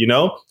good fit,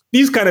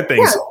 These kind of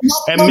things.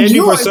 Yeah, and maybe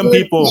for some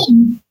people,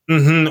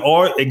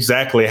 or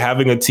exactly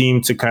having a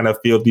team to kind of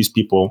field these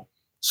people.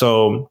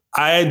 So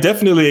I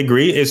definitely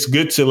agree. It's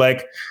good to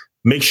like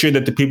make sure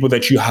that the people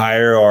that you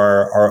hire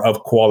are of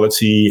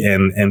quality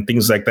and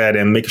things like that,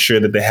 and make sure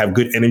that they have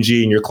good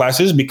energy in your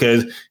classes,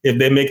 because if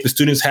they make the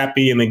students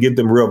happy and they give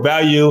them real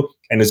value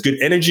and it's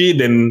good energy,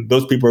 then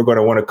those people are going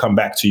to want to come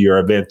back to your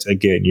event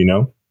again,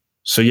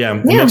 So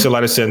it makes a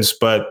lot of sense.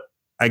 But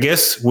I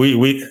guess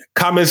we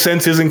common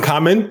sense isn't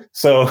common.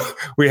 So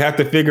we have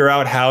to figure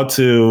out how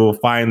to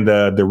find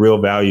the real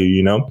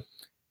value,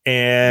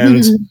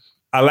 And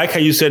I like how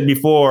you said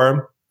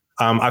before,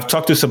 I've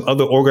talked to some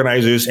other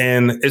organizers,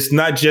 and it's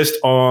not just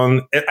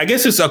I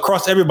guess it's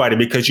across everybody,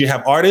 because you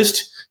have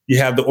artists, you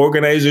have the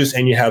organizers,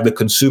 and you have the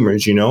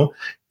consumers,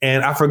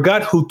 And I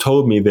forgot who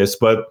told me this,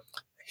 but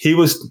he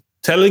was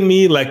telling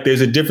me like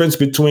there's a difference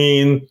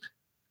between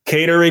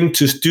catering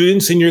to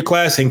students in your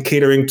class and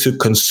catering to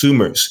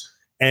consumers.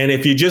 And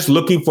if you're just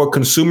looking for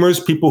consumers,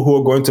 people who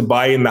are going to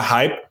buy in the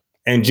hype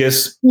and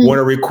just want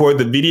to record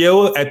the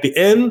video at the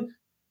end,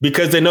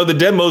 because they know the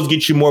demos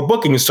get you more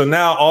bookings. So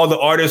now all the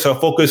artists are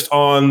focused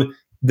on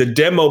the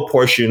demo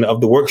portion of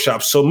the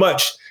workshop so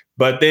much.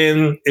 But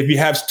then if you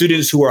have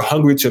students who are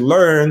hungry to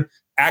learn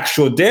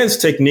actual dance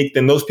technique,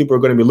 then those people are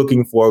going to be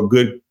looking for a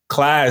good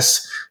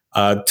class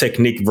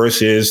technique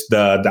versus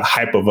the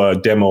hype of a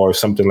demo or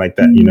something like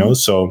that, you know?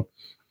 So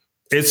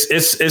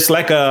it's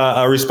like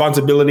a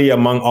responsibility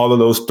among all of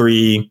those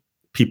three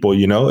people,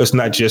 you know? It's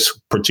not just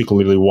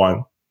particularly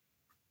one.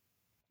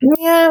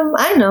 Yeah,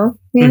 I know.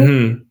 Yeah.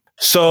 Mm-hmm.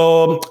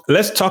 So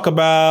let's talk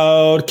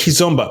about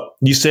Kizomba.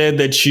 You said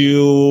that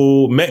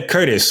you met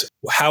Curtis.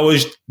 How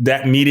was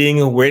that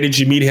meeting? Where did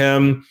you meet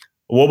him?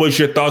 What was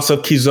your thoughts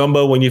of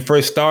Kizomba when you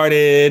first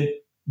started?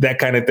 That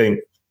kind of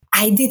thing.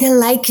 I didn't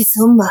like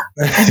Kizomba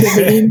at the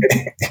beginning.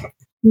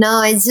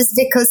 No, it's just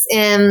because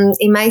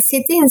in my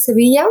city, in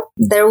Sevilla,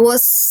 there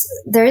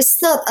is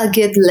not a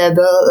good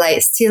level,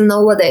 like still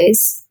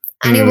nowadays.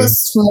 And it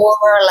was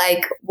more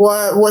like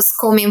what was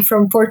coming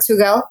from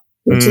Portugal,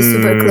 which is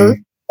super close, like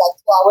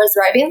 2 hours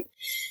driving.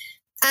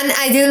 And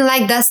I didn't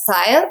like that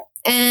style.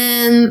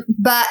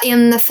 But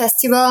in the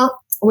festival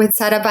with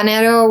Sara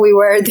Panero, we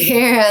were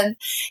there, and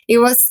it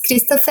was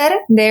Christopher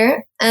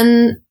there.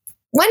 And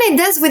when I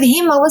danced with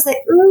him, I was like,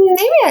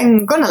 maybe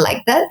I'm gonna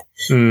like that.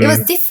 It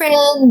was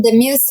different, the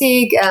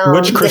music.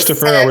 Which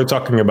Christopher are we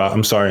talking about?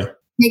 I'm sorry.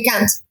 You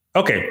can't.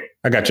 Okay,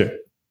 I got you.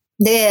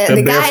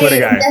 The guy.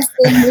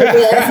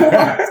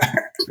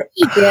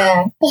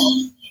 Yeah.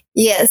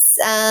 Yes.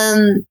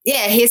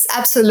 Yeah, he's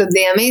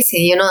absolutely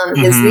amazing, you know, and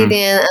his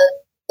leading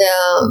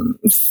and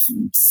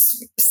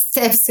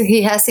steps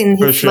he has in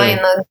his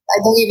mind. I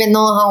don't even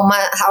know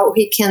how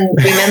he can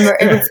remember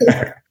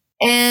everything.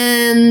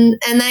 And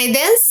I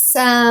danced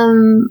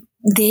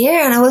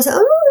there, and I was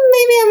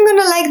maybe I'm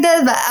gonna like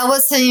that, but I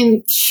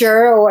wasn't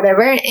sure or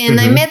whatever. And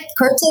I met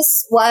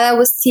Curtis while I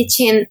was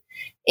teaching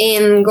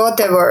in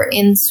Göteborg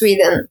in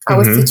Sweden. I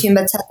was teaching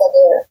bachata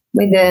there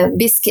with the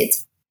biscuit,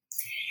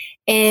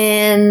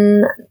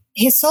 and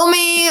he saw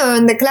me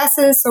in the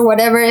classes or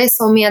whatever. He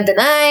saw me at the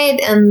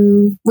night,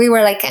 and we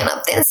were like kind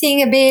of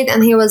dancing a bit.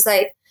 And he was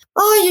like,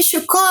 "Oh, you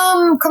should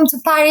come to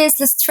Paris.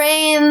 Let's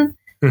train.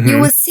 You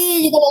will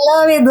see, you're gonna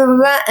love it, blah, blah,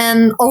 blah."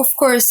 And of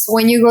course,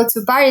 when you go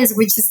to Paris,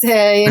 which is the,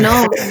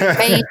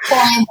 main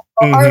point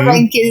of our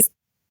rankings,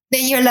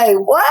 then you're like,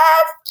 what?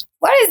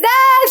 What is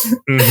that?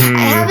 I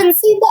haven't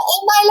seen that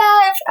in my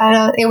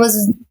life. It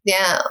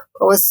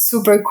was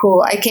super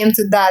cool. I came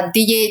to that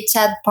DJ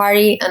chat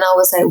party, and I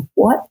was like,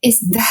 what is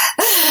that?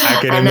 I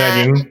can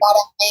imagine. I got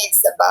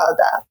amazed about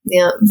that.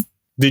 Yeah.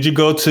 Did you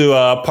go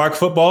to park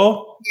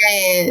football?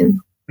 Yeah.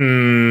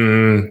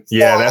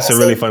 Yeah, that's a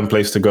really fun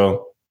place to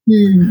go.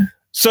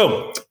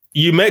 So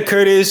you met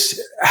Curtis.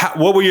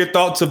 What were your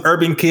thoughts of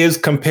Urban Kids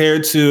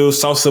compared to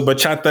salsa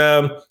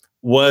bachata?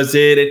 Was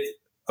it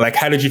like,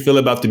 how did you feel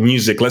about the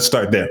music? Let's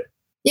start there.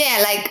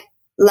 Yeah,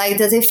 like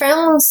the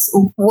difference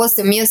was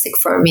the music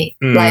for me.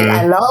 Like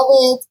I love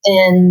it,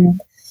 and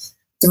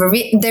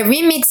the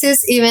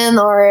remixes even,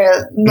 or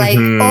like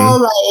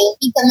all like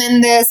Ita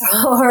Mendes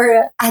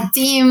or a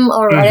team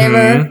or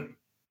whatever.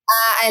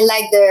 I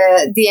like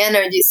the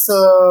energy.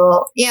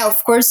 So yeah,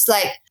 of course,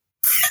 like,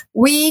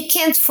 we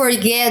can't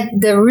forget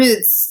the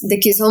roots, the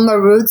Kizomba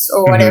roots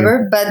or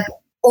whatever, but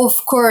of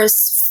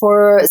course,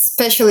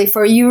 especially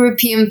for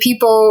European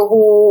people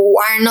who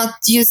are not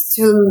used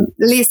to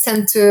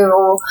listen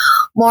to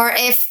more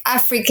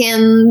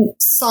African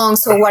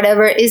songs or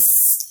whatever,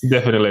 is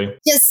definitely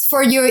just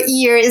for your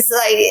ear. It's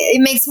like,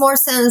 it makes more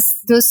sense,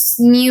 those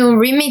new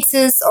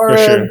remixes or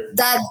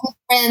that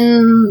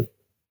different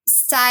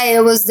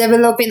style was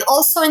developing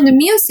also in the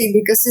music,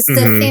 because it's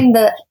the thing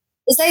that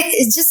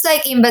it's just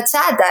like in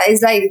bachata.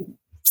 It's like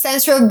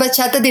sensual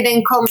bachata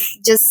didn't come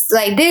just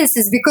like this.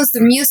 It's because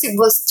the music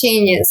was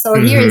changing. So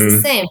here is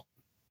the same.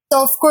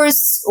 So of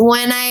course,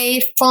 when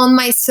I found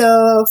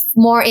myself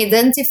more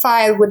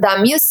identified with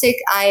that music,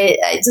 I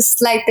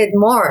just liked it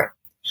more.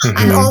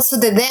 And also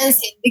the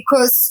dancing,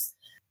 because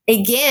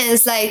again,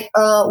 it's like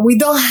we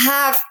don't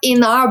have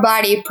in our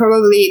body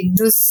probably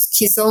those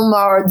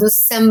kizomba or those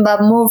samba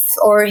move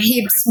or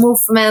hips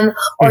movement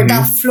or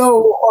that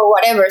flow or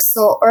whatever.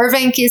 So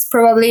urban kids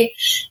probably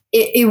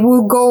it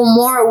will go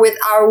more with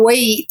our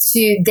way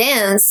to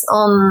dance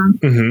on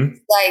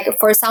like,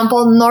 for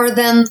example,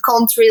 northern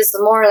countries,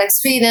 more like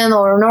Sweden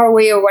or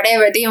Norway or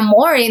whatever, they are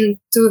more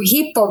into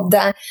hip hop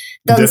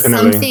than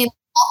something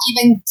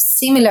even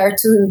similar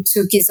to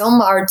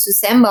kizomba or to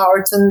samba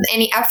or to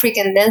any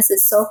African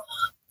dances. So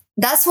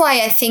that's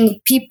why I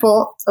think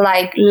people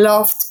like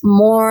loved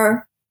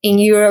more in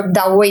Europe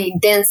that way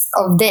dance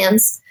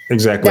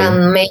exactly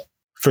than me.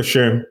 For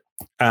sure.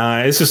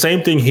 It's the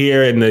same thing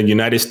here in the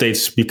United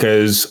States,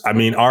 because I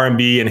mean,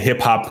 R&B and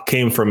hip hop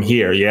came from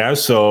here. Yeah.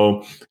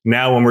 So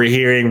now when we're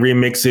hearing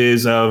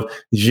remixes of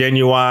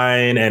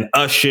Genuine and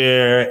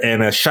Usher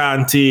and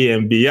Ashanti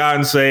and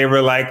Beyonce,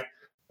 we're like,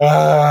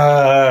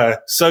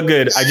 so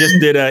good. I just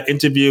did an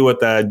interview with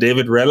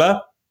David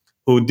Rella,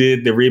 who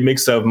did the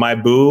remix of My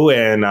Boo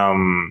and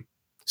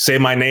Say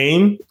My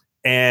Name.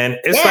 And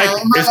it's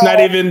it's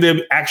not even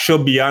the actual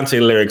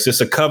Beyonce lyrics.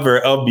 It's a cover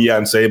of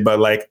Beyonce, but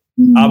like,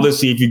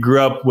 obviously, if you grew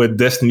up with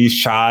Destiny's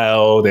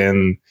Child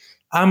and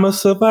I'm a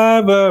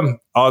Survivor,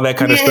 all that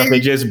kind of stuff,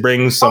 it just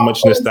brings so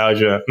much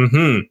nostalgia.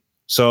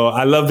 So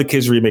I love the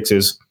kids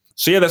remixes.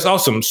 So yeah, that's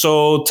awesome.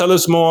 So tell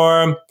us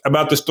more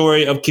about the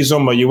story of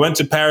Kizomba. You went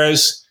to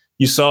Paris,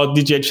 you saw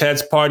DJ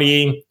Chad's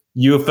party,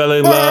 you fell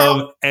in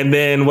love, and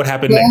then what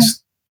happened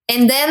next?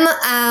 And then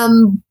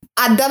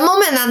at that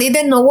moment, I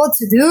didn't know what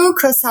to do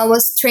because I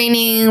was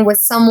training with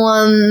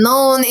someone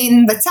known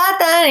in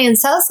bachata and in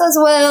salsa as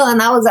well.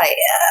 And I was like,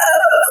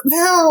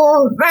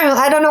 no,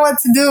 I don't know what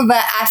to do.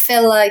 But I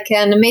felt like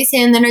an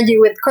amazing energy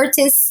with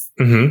Curtis.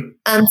 Mm-hmm.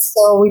 And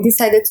so we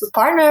decided to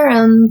partner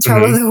and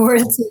travel the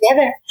world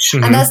together.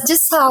 And that's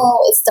just how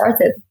it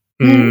started.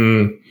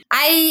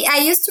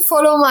 I used to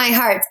follow my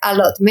heart a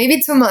lot,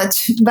 maybe too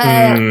much, but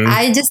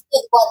I just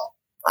did what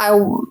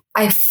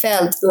I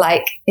felt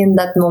like in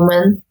that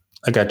moment.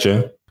 I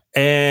gotcha.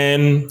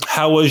 And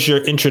how was your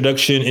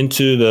introduction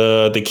into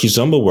the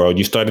Kizomba world?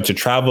 You started to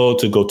travel,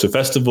 to go to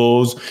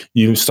festivals.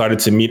 You started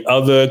to meet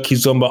other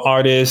Kizomba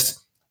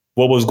artists.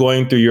 What was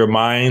going through your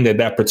mind at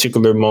that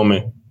particular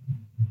moment,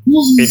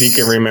 if you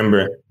can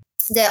remember?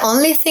 The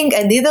only thing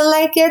I didn't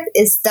like it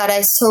is that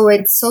I saw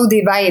it so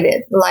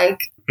divided, like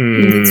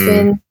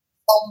between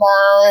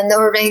and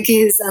urban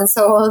kids and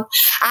so on.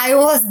 I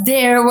was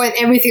there when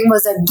everything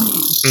was like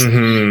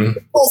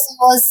it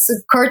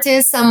was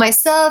Curtis and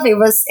myself, it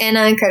was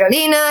Anna and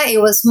Carolina,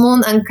 it was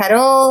Moon and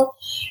Carol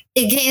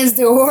against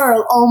the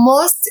world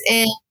almost.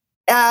 And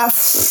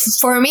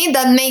for me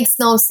that makes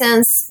no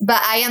sense, but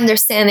I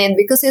understand it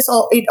because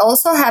it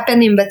also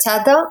happened in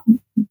bachata,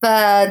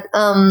 but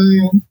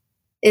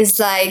it's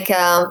like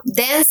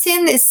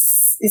dancing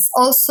is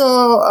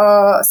also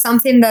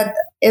something that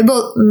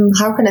evolves.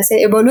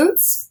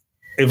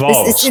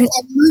 It's an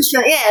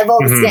evolution,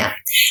 evolves,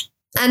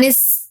 and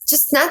it's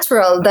just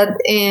natural that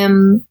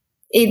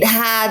it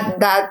had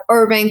that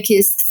urban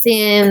kiss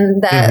theme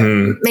that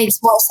makes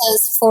more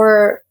sense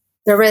for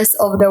the rest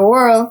of the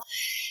world.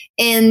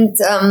 And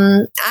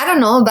I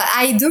don't know, but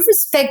I do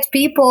respect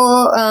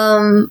people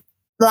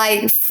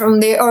like from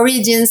the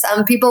origins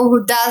and people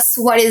who does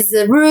what is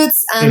the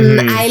roots,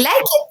 and I like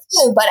it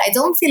too, but I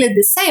don't feel it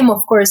the same.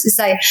 Of course, it's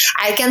like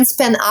I can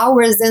spend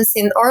hours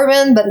dancing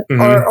urban, but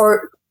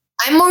or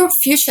I'm more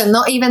fusion,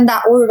 not even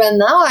that urban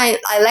now. I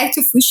like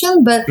to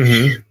fusion, but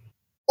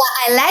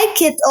I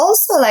like it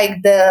also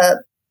like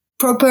the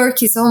proper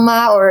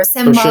kizomba or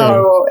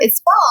semba, or it's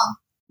fun.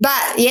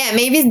 But yeah,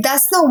 maybe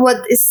that's not what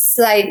it's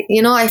like.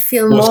 I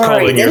feel what's more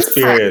calling your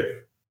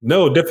spirit.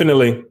 No,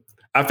 definitely.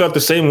 I felt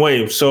the same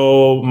way.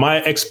 So my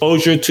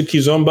exposure to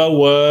Kizomba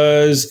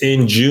was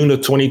in June of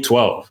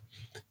 2012.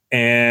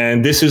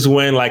 And this is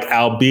when like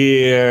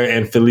Albir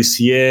and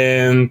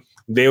Felicien,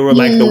 they were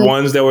like the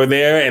ones that were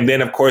there. And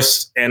then of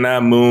course,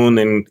 Anna, Moon,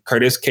 and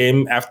Curtis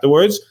came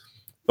afterwards.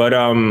 But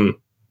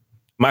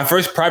my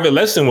first private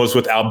lesson was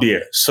with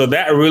Albir. So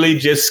that really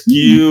just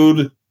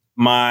skewed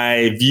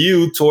my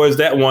view towards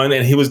that one.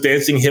 And he was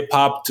dancing hip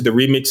hop to the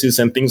remixes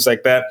and things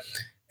like that.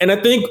 And I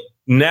think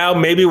now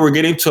maybe we're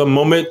getting to a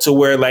moment to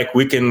where like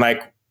we can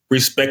like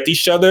respect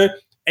each other,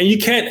 and you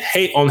can't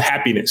hate on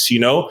happiness,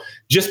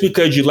 just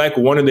because you like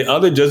one or the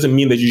other doesn't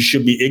mean that you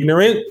should be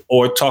ignorant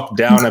or talk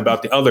down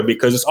about the other,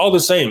 because it's all the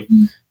same.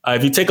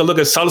 If you take a look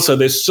at salsa,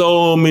 there's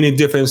so many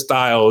different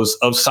styles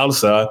of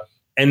salsa,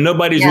 and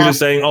nobody's really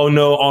saying, oh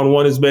no, on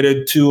one is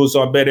better, two is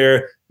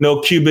better.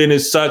 No, Cuban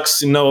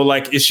sucks.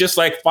 Like it's just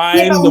like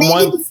find the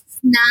one.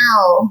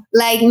 Now,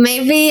 like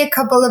maybe a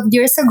couple of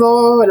years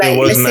ago, like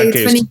let's say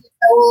 20 years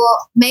ago,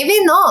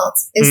 maybe not.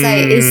 It's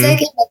like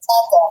in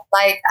bachata.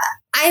 Like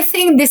I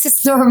think this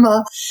is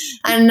normal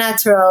and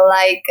natural.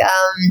 Like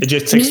it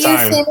just takes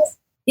time.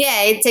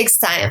 It takes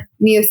time,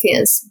 new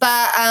things,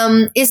 but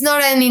it's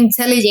not an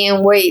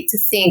intelligent way to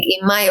think,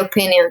 in my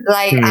opinion.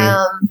 Like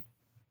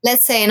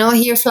let's say,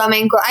 here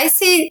flamenco. I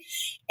see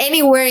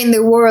anywhere in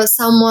the world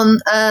someone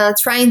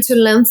trying to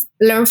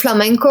learn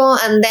flamenco,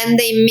 and then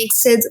they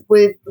mix it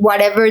with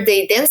whatever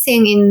they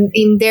dancing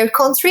in their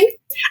country,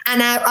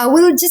 and I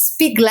will just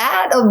be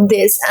glad of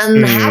this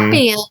and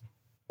happy,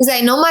 because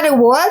I no matter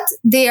what,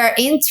 they are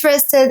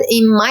interested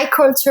in my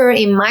culture,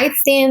 in my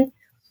thing.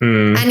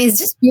 And it's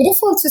just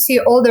beautiful to see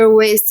other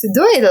ways to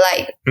do it,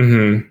 like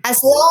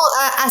as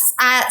long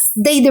as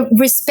they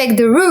respect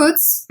the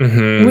roots,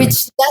 which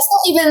does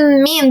not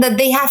even mean that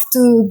they have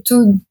to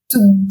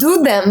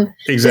do them.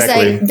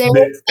 Exactly. Like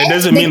it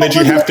doesn't mean that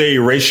you have to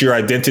erase your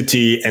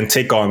identity and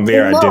take on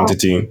their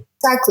identity.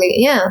 Exactly.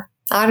 Yeah.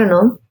 I don't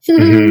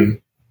know.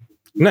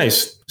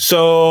 Nice.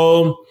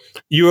 So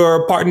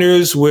you're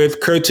partners with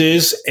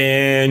Curtis,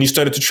 and you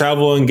started to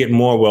travel and get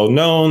more well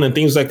known and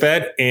things like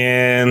that.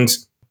 And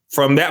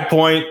from that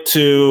point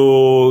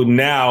to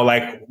now,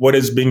 like, what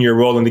has been your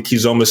role in the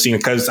Kizomba scene?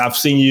 Because I've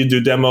seen you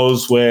do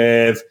demos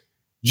with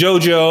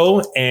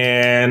JoJo,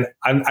 and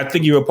I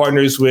think you were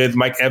partners with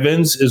Mike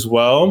Evans as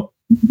well.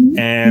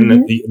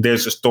 And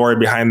there's a story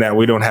behind that.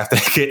 We don't have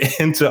to get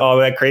into all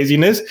that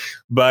craziness.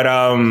 But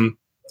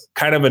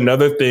kind of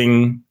another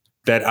thing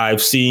that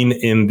I've seen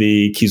in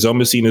the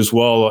Kizomba scene as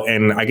well,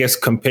 and I guess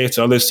compared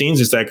to other scenes,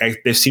 is like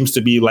there seems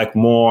to be like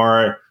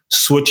more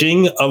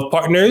switching of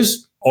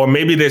partners. or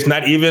maybe there's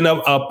not even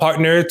a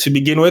partner to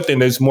begin with,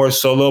 and there's more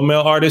solo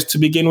male artists to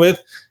begin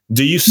with.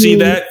 Do you see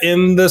that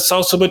in the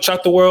salsa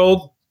bachata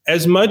world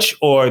as much,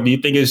 or do you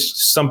think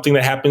it's something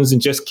that happens in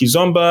just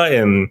kizomba?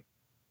 And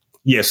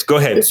yes, go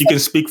ahead. You can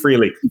speak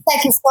freely.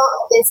 It's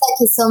like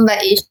kizomba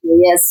issue.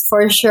 Yes,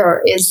 for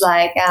sure. It's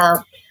like,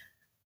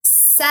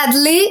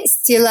 sadly,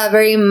 still a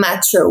very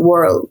mature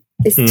world.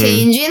 It's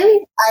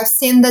changing. I've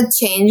seen that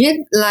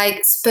changing,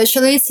 like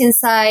especially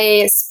since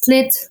I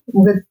split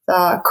with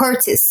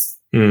Curtis.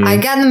 I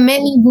got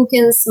many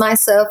bookings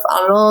myself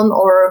alone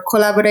or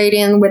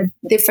collaborating with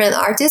different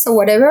artists or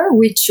whatever,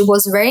 which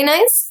was very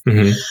nice.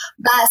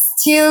 But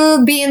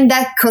still being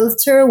that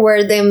culture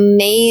where the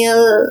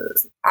male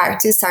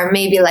artists are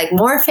maybe like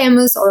more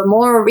famous or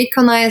more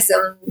recognized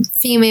than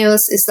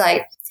females, is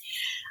like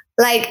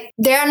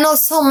there are not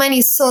so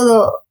many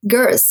solo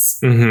girls.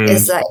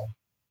 It's like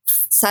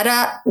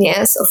Sarah,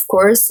 yes, of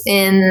course,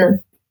 and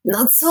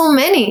not so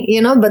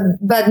many,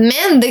 but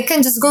men, they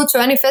can just go to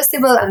any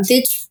festival and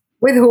teach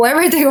with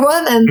whoever they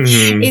want, and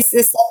it's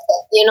accepted,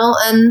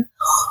 and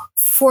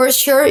for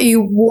sure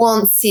you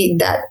won't see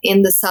that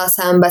in the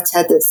salsa and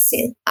bachata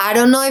scene. I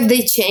don't know if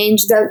they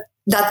change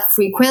that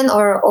frequent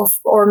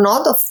or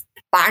not of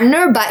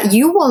partner, but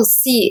you won't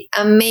see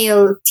a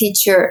male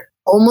teacher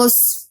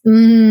almost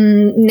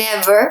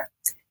never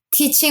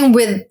teaching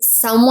with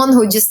someone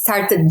who just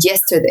started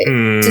yesterday,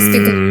 just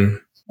because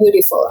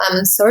beautiful.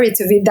 I'm sorry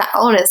to be that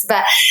honest,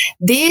 but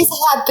this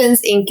happens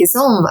in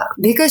kizomba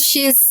because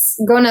she's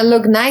gonna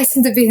look nice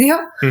in the video.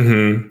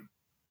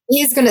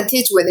 He's gonna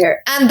teach with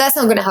her, and that's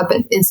not gonna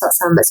happen in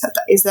salsa and bachata.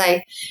 It's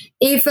like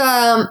if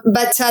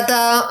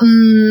bachata,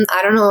 I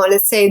don't know,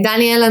 let's say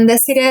Daniel and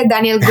Desiree,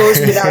 Daniel goes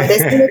without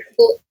Desiree,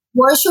 the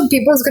worship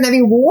people is gonna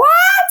be what,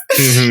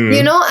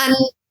 and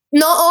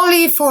not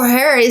only for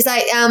her, it's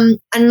like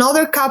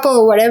another couple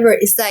or whatever.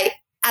 It's like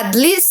at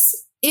least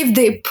if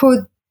they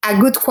put a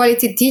good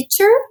quality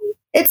teacher,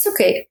 it's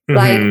okay.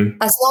 Like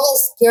as long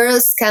as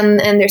girls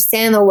can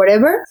understand or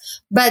whatever.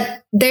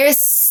 But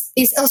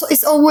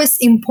it's always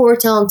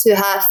important to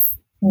have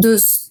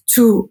those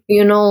two.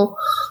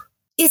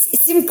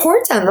 It's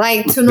important,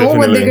 like to know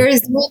what the girl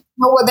is doing,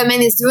 know what the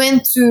man is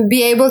doing, to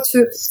be able to.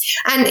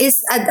 And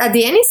it's at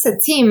the end, it's a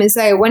team. It's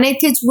like when I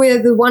teach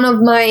with one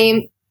of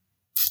my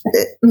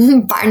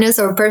partners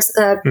or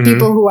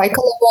people who I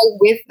collaborate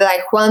with,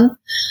 like Juan.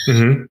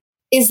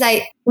 It's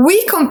like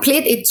we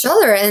complete each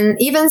other, and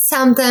even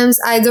sometimes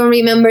I don't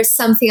remember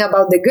something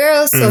about the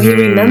girl, so he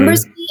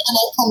remembers me, and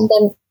I can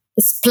then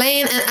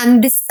explain.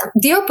 And this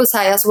the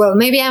opposite as well.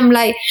 Maybe I'm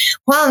like,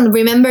 Juan,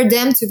 remember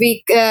them to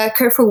be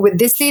careful with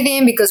this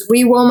leading because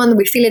we women,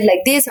 we feel it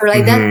like this or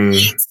like that.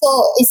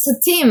 So it's a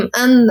team,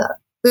 and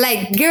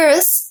like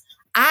girls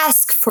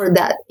ask for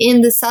that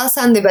in the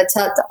salsa and the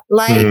bachata.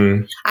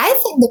 Like I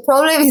think the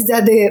problem is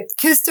that the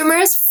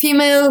customers,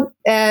 female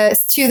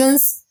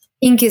students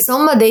in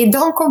kizomba, they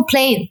don't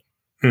complain.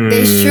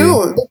 They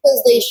should,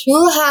 because they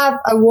should have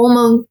a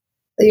woman,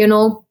 figure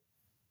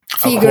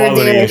a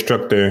quality there.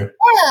 Instructor.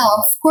 Yeah,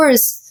 of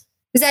course.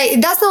 It's like,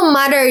 it doesn't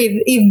matter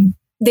if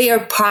they are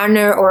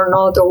partner or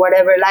not or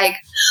whatever. Like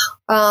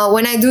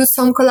when I do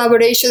some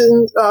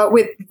collaboration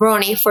with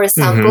Ronnie, for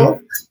example,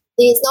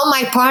 he's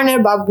not my partner,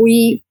 but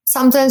we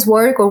sometimes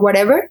work or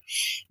whatever.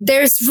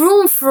 There's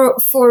room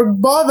for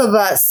both of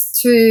us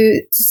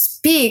to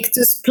speak,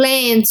 to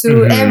explain,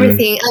 to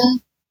everything.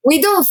 And we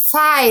don't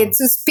fight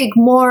to speak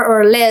more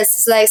or less.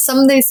 It's like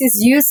some days it's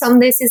you, some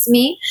days it's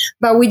me,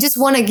 but we just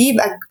want to give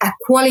a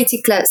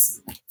quality class.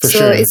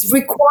 So it's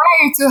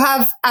required to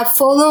have a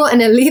follow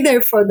and a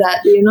leader for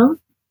that,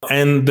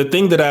 And the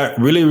thing that I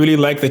really, really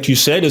like that you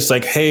said is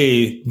like,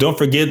 hey, don't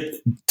forget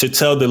to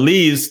tell the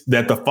leads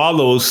that the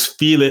follows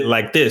feel it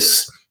like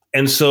this.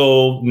 And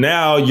so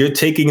now you're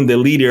taking the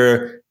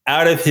leader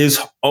out of his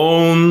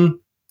own,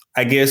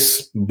 I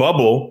guess,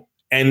 bubble.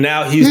 And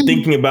now he's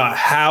thinking about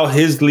how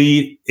his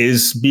lead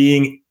is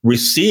being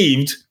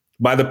received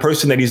by the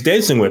person that he's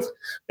dancing with.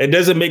 It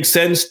doesn't make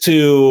sense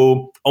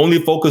to only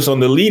focus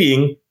on the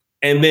leading,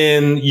 and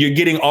then you're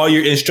getting all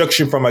your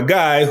instruction from a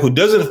guy who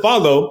doesn't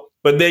follow,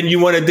 but then you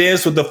want to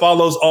dance with the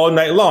follows all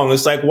night long.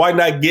 It's like, why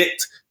not get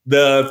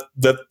the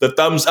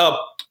thumbs up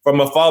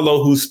from a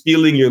follow who's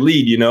feeling your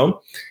lead,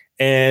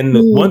 And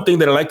one thing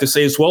that I like to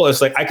say as well is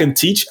like, I can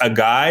teach a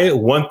guy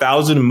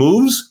 1,000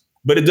 moves,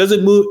 but it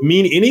doesn't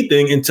mean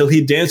anything until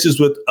he dances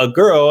with a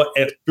girl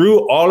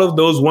through all of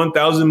those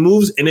 1,000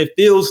 moves, and it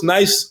feels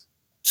nice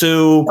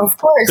to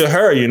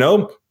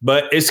her,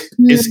 But it's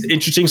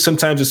interesting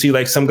sometimes to see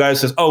like some guy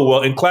says, oh,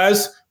 well, in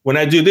class, when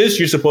I do this,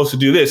 you're supposed to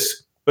do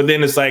this. But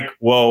then it's like,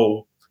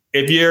 well,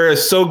 if you're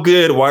so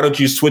good, why don't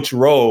you switch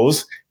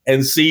roles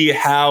and see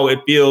how it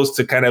feels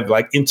to kind of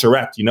like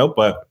interact,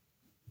 But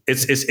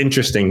it's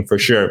interesting for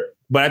sure.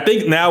 But I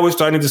think now we're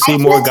starting to see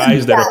more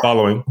guys that are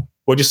following.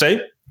 What'd you say?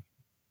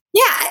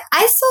 Yeah,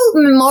 I saw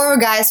more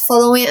guys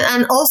following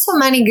and also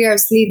many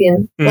girls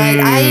leading. Like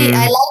I like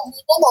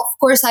leading. Of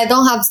course, I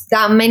don't have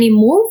that many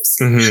moves,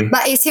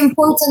 but it's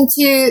important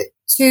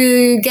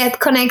to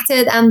get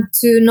connected and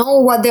to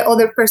know what the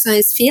other person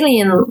is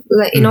feeling,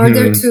 like, in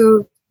order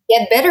to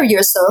get better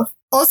yourself.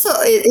 Also,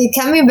 it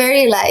can be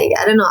very like,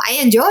 I don't know, I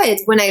enjoy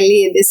it when I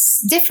lead.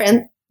 It's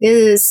different.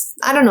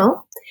 I don't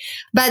know.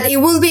 But it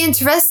will be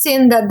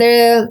interesting that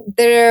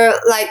they're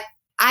like,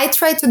 I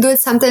try to do it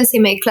sometimes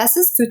in my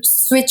classes to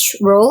switch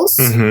roles,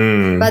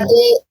 but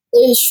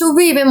there should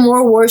be even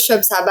more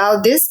workshops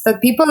about this, but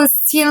people are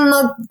still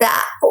not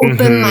that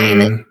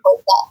open-minded for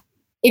that.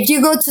 If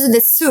you go to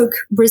the souk,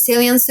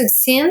 Brazilian souk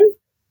scene,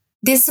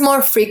 this is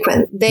more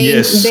frequent. They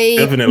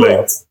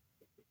definitely.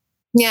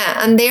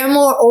 Yeah, and they're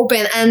more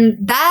open, and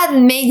that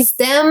makes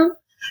them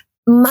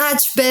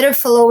much better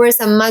followers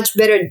and much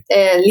better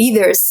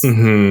leaders.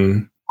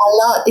 A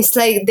lot. It's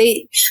like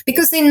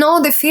because they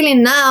know the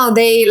feeling now.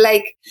 They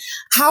like,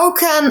 how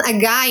can a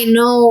guy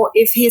know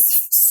if he's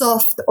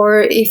soft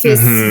or if he's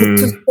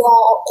too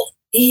strong?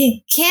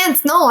 He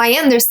can't know. I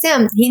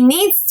understand. He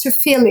needs to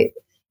feel it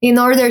in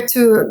order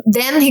to,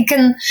 then he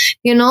can,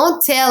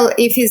 tell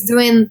if he's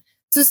doing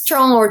too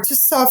strong or too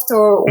soft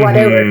or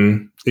whatever.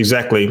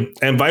 Exactly.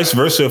 And vice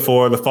versa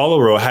for the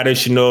follower. How does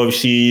she know if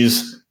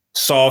she's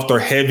soft or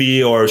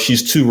heavy or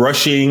she's too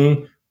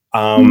rushing?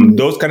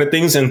 Those kind of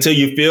things, until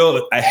you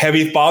feel a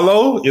heavy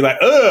follow, you're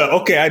like,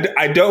 okay,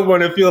 I don't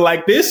want to feel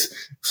like this.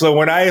 So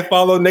when I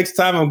follow next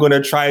time, I'm going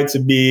to try to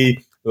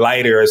be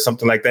lighter or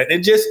something like that.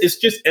 It's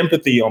just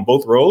empathy on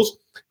both roles.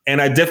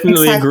 And I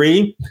definitely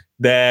agree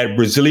that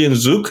Brazilian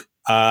Zouk,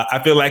 I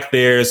feel like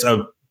there's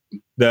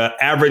the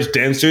average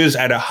dancers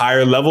at a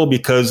higher level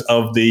because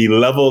of the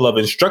level of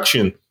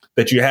instruction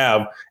that you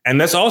have. And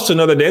that's also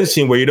another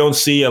dancing where you don't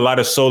see a lot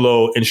of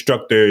solo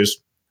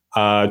instructors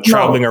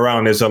traveling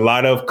around. There's a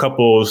lot of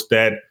couples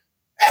that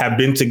have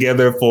been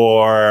together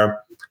for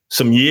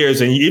some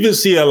years, and you even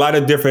see a lot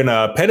of different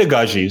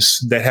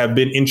pedagogies that have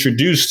been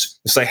introduced.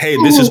 It's like, hey,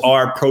 this is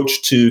our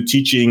approach to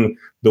teaching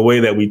the way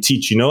that we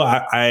teach.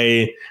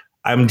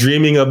 I'm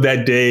dreaming of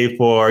that day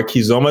for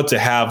Kizomba to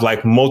have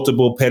like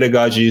multiple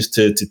pedagogies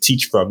to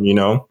teach from,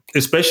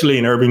 especially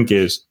in urban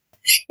kids.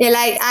 Yeah,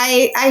 like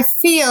I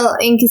feel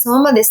in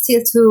Kizomba they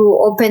still to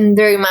open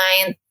their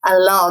mind a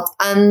lot,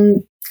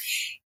 and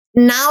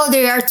now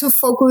they are too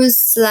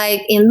focused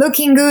like in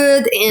looking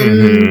good,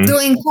 in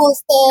doing cool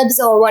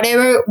steps or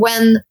whatever,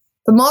 when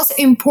the most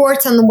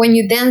important when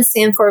you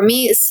dancing for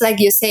me is like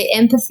you say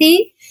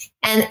empathy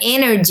and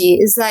energy.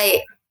 It's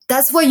like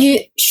that's what you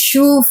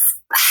should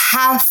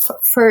have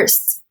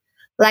first.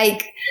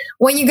 Like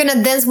when you're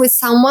gonna dance with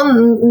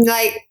someone,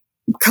 like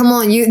come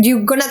on,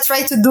 you're gonna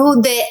try to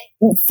do the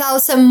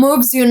 1,000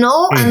 moves, and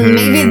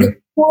maybe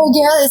the poor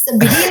girl is a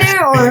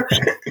beginner or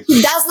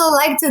does not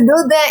like to do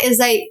that. It's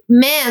like,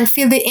 man,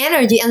 feel the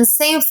energy. And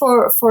same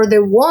for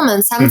the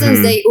woman.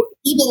 Sometimes they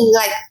even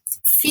like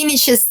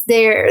finishes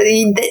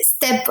the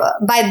step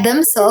by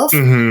themselves,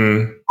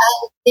 and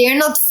they're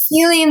not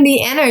feeling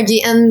the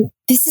energy. And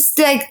this is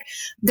like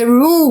the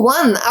rule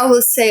one, I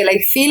will say,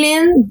 like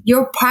feeling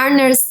your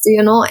partner's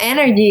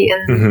energy.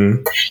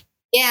 And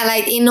yeah,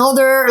 like in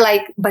other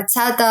like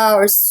bachata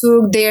or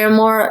souk, they're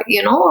more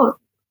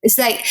it's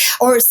like,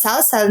 or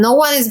salsa, no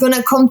one is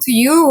gonna come to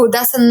you who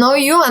doesn't know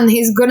you and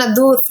he's gonna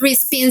do 3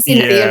 spins in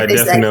the air.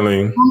 It's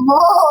definitely. Like,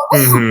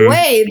 oh,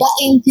 wait, but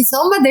in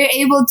Kizomba they're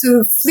able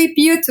to flip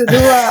you to do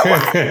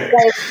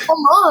like, come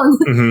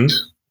on.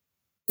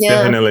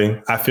 Yeah.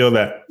 Definitely. I feel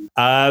that.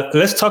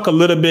 Let's talk a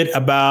little bit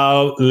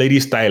about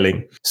lady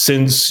styling.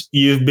 Since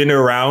you've been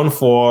around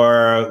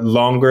for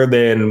longer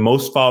than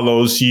most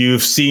follows,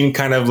 you've seen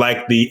kind of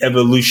like the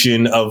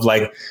evolution of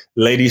like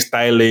lady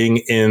styling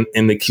in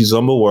the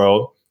Kizomba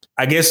world.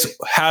 I guess,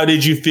 how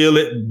did you feel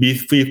it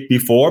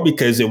before?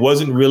 Because it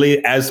wasn't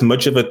really as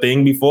much of a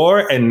thing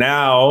before. And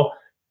now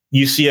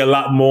you see a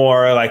lot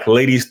more like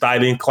lady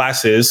styling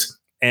classes,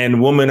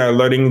 and women are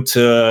learning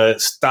to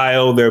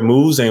style their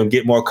moves and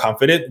get more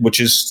confident, which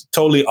is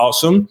totally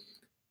awesome.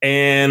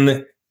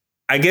 And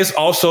I guess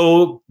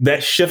also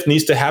that shift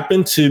needs to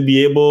happen to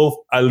be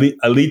able, a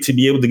lead to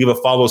be able to give a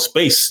follow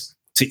space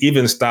to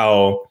even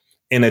style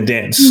in a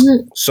dance.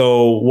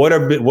 So what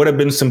have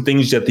been some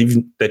things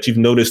that you've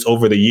noticed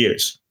over the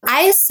years?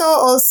 I saw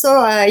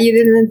also, you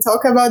didn't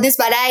talk about this,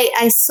 but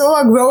I saw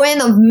a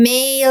growing of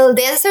male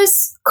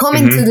dancers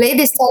coming to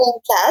lady styling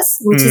class,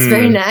 which is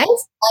very nice.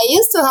 I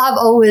used to have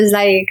always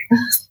like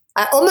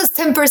almost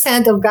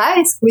 10% of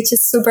guys, which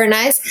is super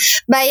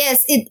nice. But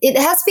yes, it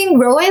has been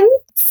growing.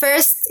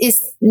 First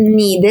is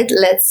needed,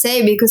 let's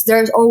say, because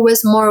there's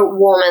always more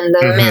women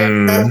than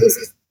men.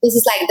 This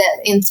is like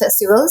that in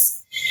festivals.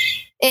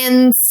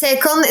 And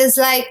second is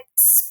like,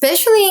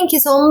 especially in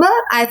Kizomba,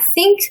 I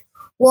think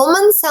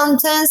women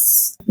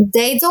sometimes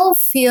they don't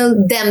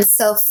feel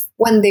themselves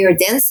when they're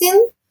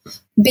dancing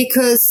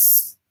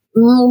because,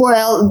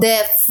 well,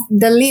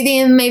 the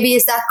leading maybe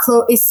is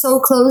so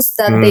close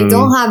that they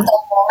don't have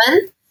that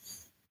moment.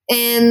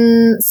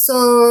 And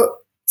so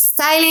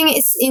styling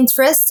is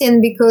interesting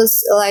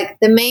because like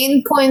the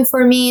main point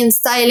for me in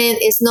styling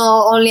is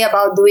not only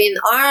about doing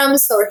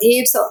arms or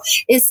hips, or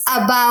it's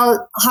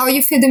about how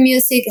you feel the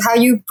music, how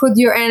you put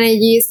your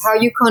energies, how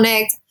you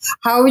connect,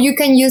 how you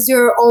can use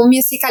your own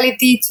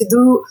musicality to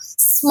do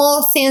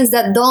small things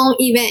that don't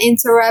even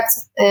interrupt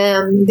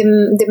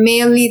the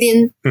male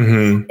leading.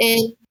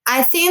 And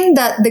I think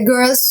that the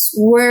girls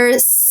were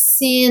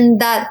seeing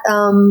that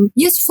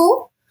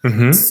useful.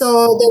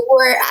 So they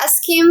were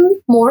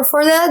asking more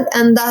for that,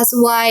 and that's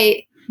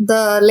why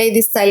the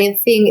lady styling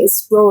thing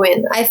is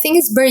growing. I think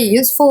it's very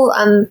useful,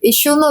 and it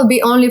should not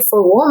be only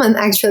for women.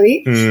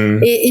 Actually,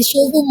 it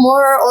should be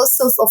more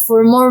also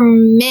for more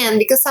men,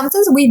 because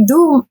sometimes we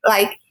do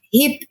like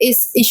hip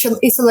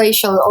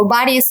isolation or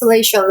body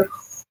isolation,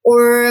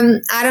 or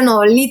I don't know,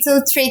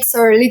 little tricks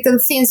or little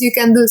things you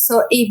can do.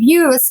 So if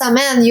you as a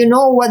man, you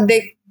know what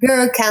the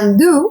girl can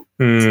do,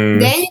 then you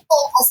can,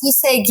 as you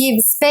say, give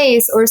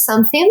space or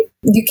something.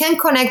 You can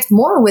connect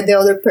more with the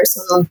other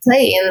person and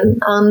play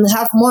and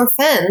have more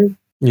fun.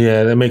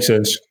 Yeah, that makes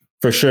sense.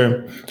 For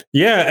sure.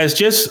 Yeah, it's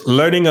just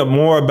learning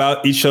more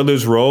about each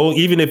other's role,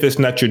 even if it's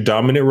not your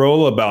dominant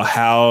role, about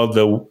how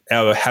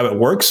it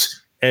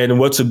works and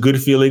what's a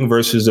good feeling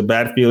versus a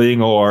bad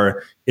feeling,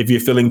 or if you're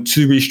feeling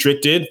too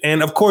restricted.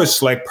 And of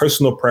course, like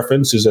personal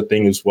preference is a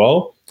thing as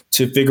well,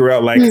 to figure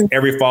out like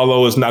every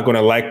follow is not going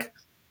to like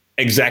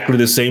exactly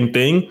the same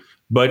thing.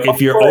 But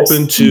if you're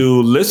open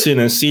to listen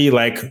and see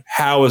like,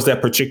 how is that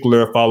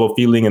particular follow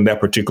feeling in that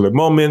particular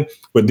moment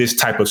with this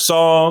type of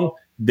song,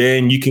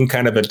 then you can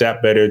kind of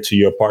adapt better to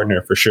your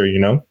partner for sure, you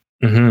know?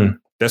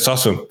 That's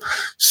awesome.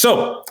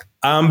 So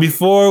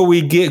before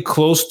we get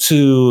close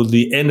to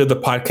the end of the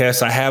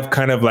podcast, I have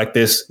kind of like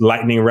this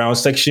lightning round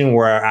section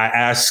where I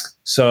ask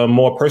some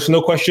more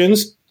personal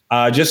questions,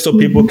 just so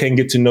people can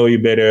get to know you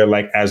better,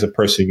 like as a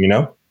person, you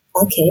know?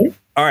 Okay.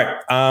 All right.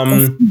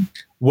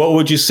 What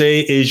would you say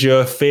is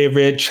your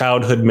favorite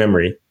childhood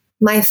memory?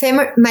 My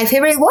favorite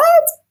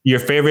what? Your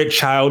favorite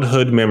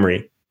childhood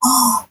memory.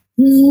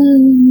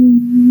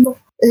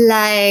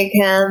 Like,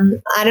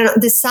 I don't know,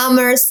 the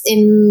summers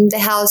in the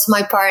house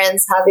my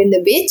parents have in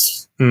the beach.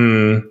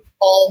 And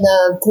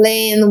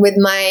playing with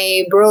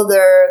my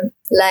brother,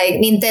 like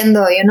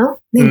Nintendo, you know?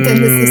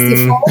 Nintendo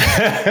 64.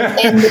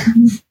 And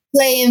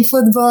playing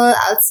football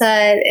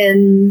outside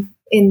and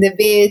in the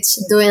beach,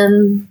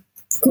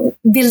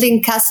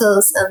 building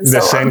castles and the so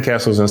sand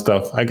castles and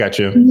stuff. I got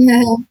you.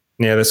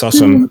 Yeah, that's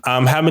awesome.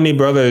 How many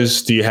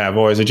brothers do you have,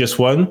 or is it just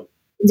one?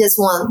 Just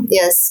one.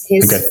 Yes,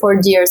 he's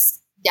 4 years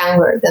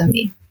younger than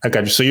me. I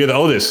got you. So you're the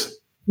oldest.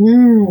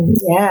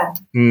 Yeah.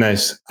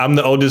 Nice. I'm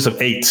the oldest of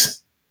 8,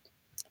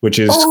 which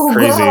is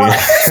crazy. Wow.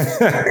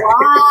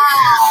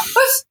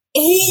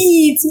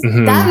 8.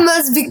 That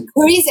must be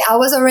crazy. I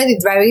was already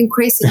driving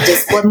crazy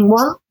just with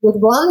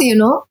one, you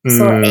know.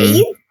 So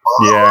 8.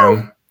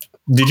 Yeah.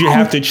 Did you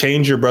have to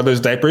change your brother's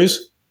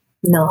diapers?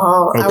 No,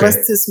 I was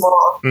too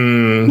small.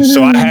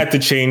 So I had to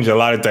change a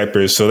lot of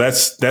diapers. So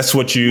that's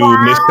what you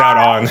missed out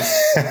on.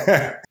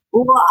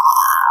 Wow.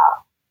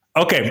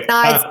 Okay.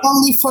 No, it's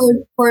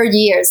only 4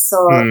 years,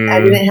 so I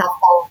didn't have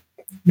time.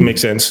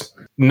 Makes sense.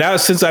 Now,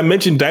 since I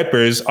mentioned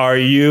diapers, I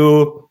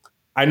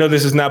know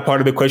this is not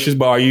part of the questions,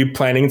 but are you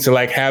planning to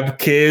like have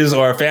kids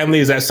or a family?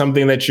 Is that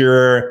something that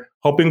you're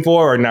hoping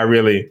for, or not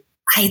really?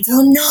 I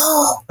don't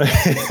know.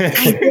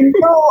 I don't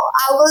know.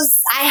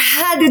 I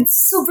had it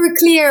super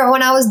clear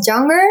when I was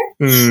younger,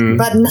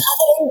 but now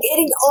that I'm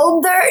getting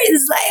older,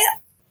 it's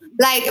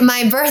like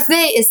my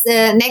birthday is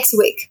next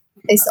week.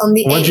 It's on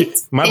the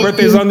 8th. My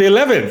birthday is on the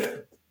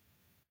 11th.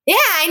 Yeah,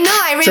 I know.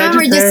 I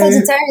remember you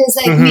Sagittarius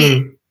like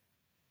me.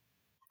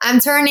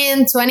 I'm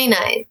turning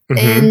 29,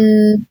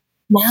 and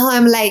now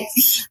I'm like,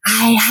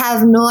 I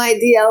have no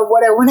idea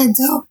what I want to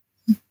do.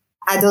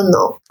 I don't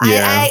know.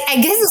 Yeah. I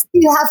guess I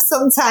still have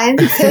some time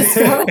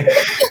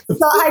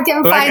so I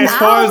can like find out. As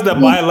far as the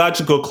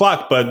biological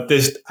clock, but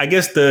I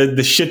guess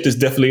the shift is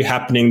definitely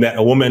happening that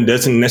a woman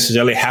doesn't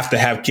necessarily have to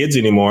have kids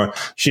anymore.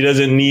 She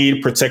doesn't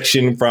need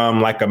protection from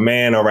like a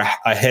man or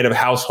a head of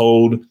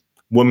household.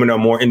 Women are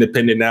more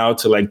independent now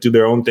to like do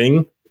their own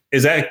thing.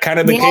 Is that kind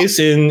of the case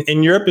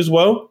in Europe as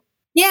well?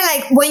 Yeah,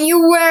 like when you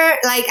were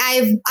like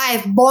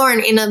I've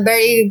born in a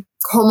very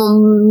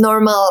common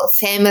normal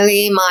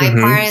family. My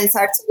parents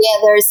are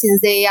together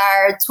since they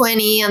are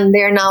 20 and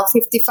they're now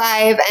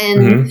 55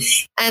 and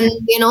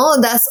you know,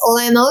 that's all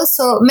I know.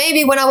 So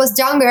maybe when I was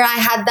younger I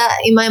had that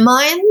in my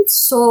mind,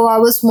 so I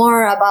was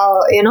more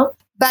about, you know,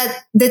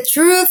 but the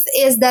truth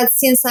is that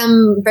since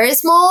I'm very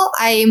small,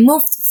 I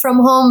moved from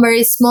home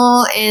very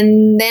small,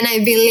 and then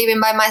I've been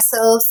living by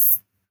myself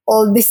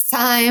all this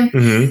time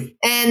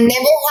and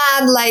never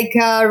had like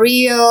a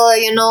real,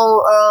 you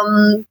know,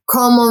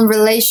 common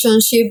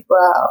relationship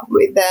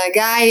with a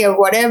guy or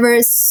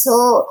whatever.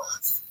 So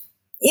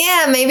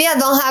yeah, maybe I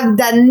don't have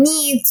that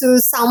need to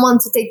someone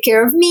to take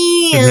care of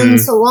me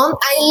and so on.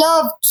 I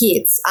love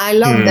kids. I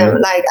love them.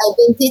 Like I've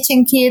been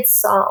teaching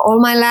kids all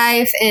my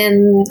life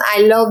and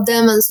I love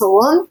them and so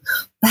on.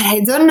 But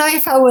I don't know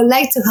if I would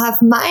like to have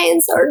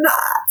mines or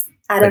not.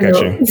 I don't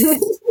know.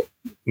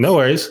 No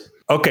worries.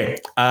 Okay.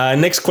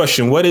 Next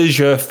question. What is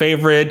your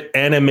favorite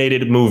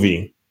animated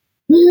movie?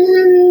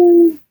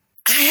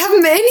 I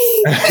have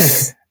many.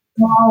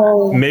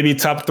 Wow. Maybe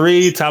top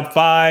 3, top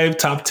 5,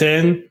 top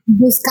 10.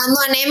 Buscando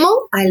a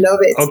Nemo. I love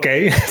it.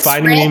 Okay.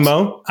 Finding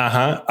Nemo.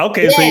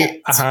 Okay.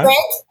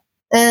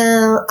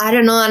 Yeah, I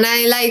don't know. And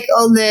I like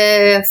all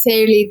the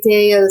fairy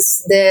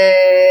tales. The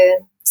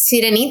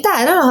Sirenita.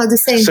 I don't know how to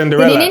say.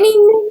 Cinderella.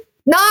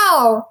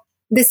 No.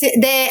 The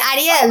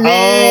Ariel.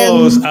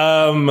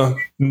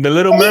 The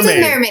Little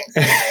Mermaid.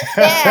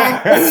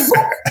 Yeah.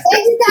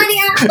 Thank you,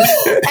 Tanya.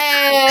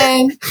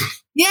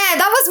 Yeah,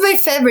 that was my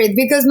favorite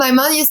because my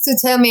mom used to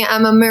tell me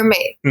I'm a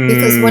mermaid.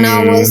 Because when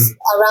I was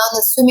around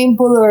the swimming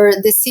pool or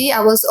the sea, I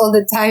was all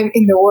the time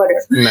in the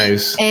water.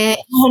 Nice. And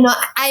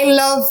I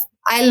love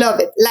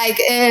it. Like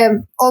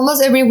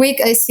almost every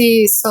week I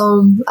see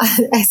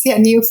a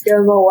new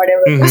film or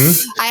whatever.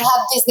 I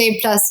have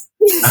Disney Plus.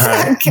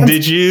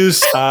 Did you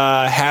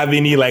have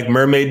any like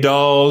mermaid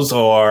dolls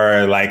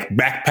or like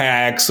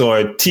backpacks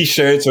or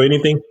t-shirts or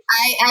anything?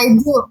 I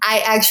do. I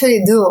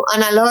actually do.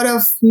 And a lot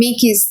of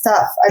Mickey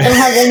stuff. I don't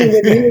have any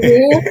with me, but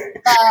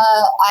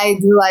I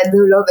do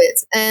love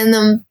it. And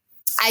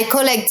I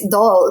collect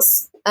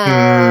dolls.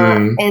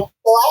 And so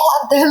I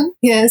have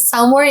them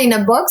somewhere in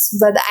a box,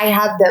 but I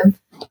have them.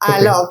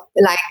 I love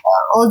like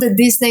all the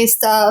Disney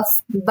stuff,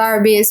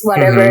 Barbies,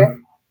 whatever.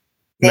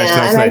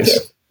 Nice.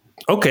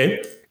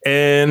 Okay.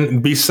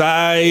 And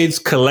besides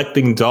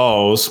collecting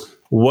dolls,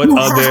 what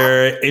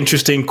other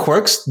interesting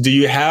quirks do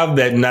you have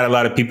that not a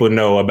lot of people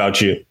know about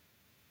you?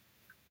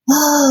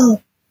 Oh,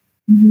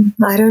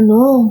 I don't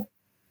know.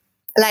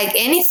 Like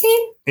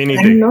anything? I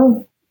don't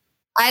know.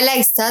 I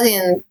like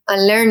studying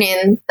and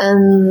learning,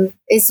 and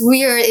it's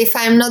weird if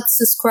I'm not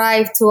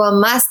subscribed to a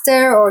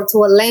master or to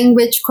a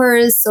language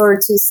course or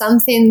to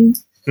something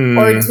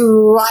or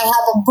to I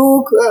have a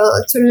book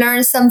to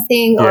learn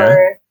something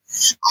or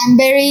I'm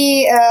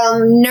very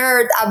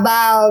nerd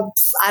about,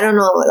 I don't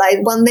know, like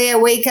one day I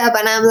wake up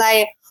and I'm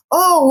like,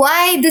 oh,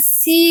 why the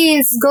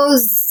seas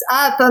goes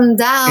up and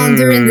down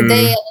during the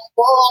day, and I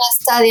go on a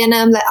study and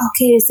I'm like,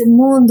 okay, is the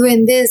moon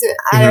doing this?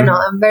 I don't know.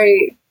 I'm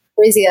very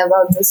crazy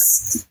about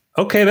this.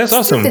 Okay, that's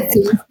awesome.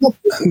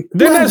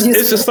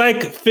 It's just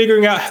like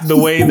figuring out the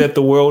way that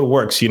the world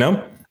works, you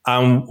know?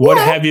 What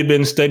have you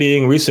been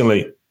studying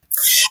recently?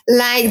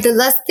 Like the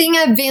last thing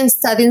I've been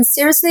studying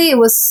seriously, it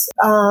was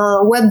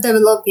web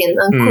developing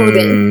and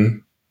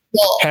coding.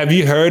 Yeah. Have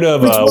you heard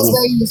of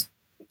Webflow?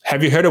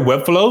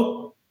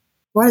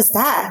 What is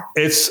that?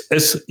 It's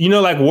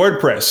like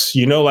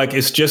WordPress, like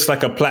it's just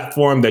like a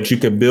platform that you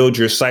can build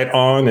your site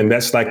on. And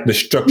that's like the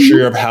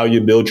structure of how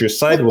you build your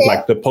site with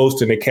like the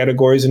posts and the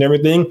categories and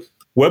everything.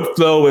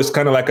 Webflow is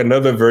kind of like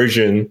another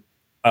version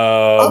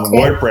of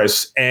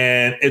WordPress.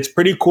 And it's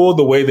pretty cool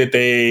the way that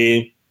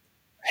they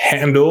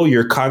handle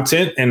your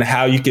content and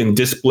how you can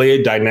display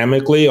it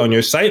dynamically on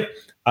your site.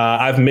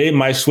 I've made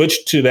my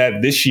switch to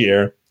that this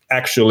year,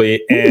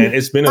 actually. And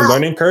it's been a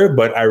learning curve,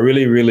 but I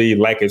really, really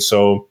like it.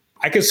 So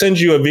I can send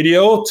you a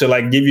video to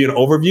like give you an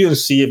overview and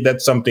see if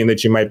that's something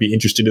that you might be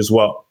interested as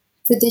well.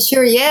 Pretty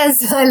sure,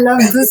 yes. I love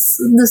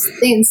these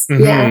things.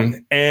 Yeah.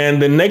 And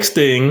the next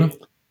thing,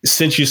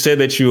 since you said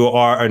that you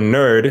are a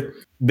nerd,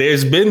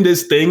 there's been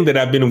this thing that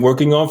I've been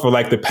working on for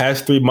like the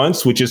past 3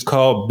 months, which is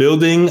called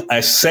building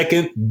a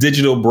second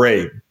digital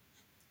brain.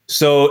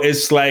 So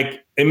it's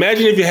like,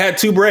 imagine if you had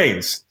 2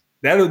 brains.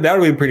 That would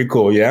be pretty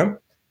cool, yeah?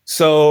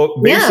 So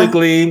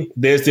basically,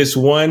 there's this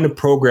one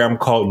program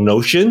called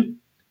Notion.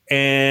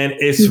 And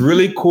it's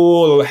really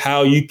cool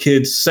how you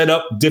could set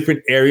up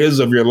different areas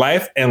of your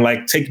life and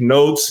like take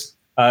notes,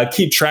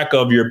 keep track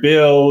of your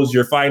bills,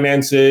 your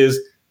finances,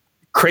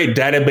 create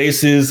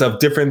databases of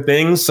different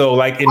things. So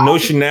like in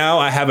Notion now,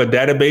 I have a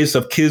database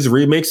of kids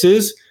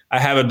remixes. I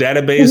have a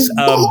database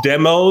of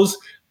demos.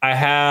 I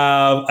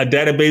have a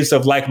database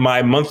of like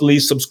my monthly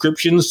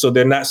subscriptions. So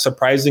they're not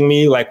surprising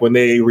me like when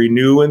they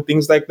renew and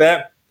things like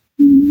that.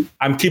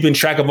 I'm keeping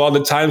track of all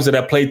the times that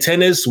I play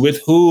tennis with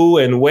who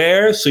and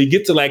where. So you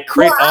get to like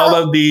create all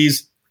of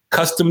these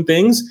custom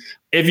things.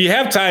 If you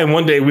have time,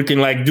 one day we can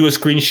like do a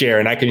screen share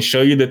and I can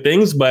show you the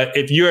things. But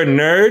if you're a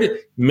nerd,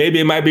 maybe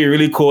it might be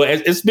really cool.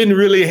 It's been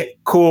really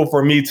cool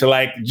for me to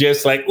like,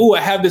 just like, I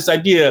have this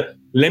idea.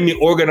 Let me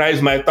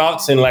organize my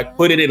thoughts and like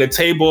put it in a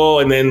table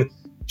and then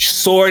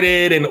sort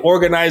it and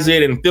organize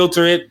it and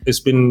filter it. It's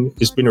been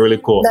really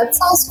cool. That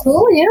sounds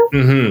cool,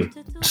 yeah.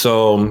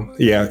 So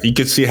yeah, you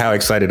can see how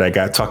excited I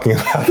got talking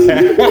about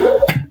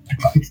that.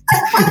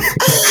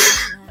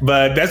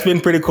 But that's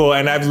been pretty cool,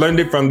 and I've learned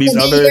it from these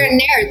other. You're a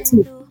nerd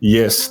too.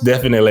 Yes,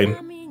 definitely.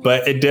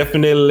 But it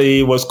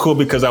definitely was cool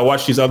because I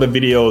watched these other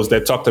videos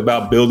that talked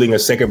about building a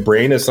second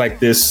brain. It's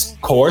like this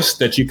course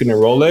that you can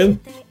enroll in,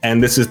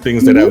 and this is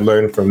things that I've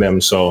learned from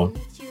them. So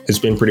it's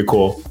been pretty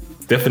cool,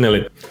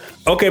 definitely.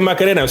 Okay,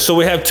 Macarena. So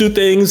we have 2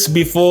 things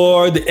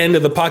before the end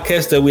of the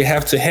podcast that we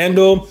have to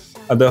handle.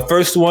 The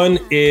first one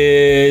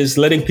is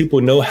letting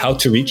people know how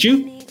to reach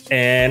you.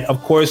 And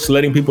of course,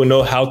 letting people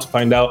know how to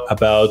find out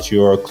about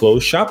your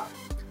clothes shop.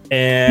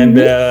 And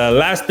the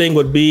last thing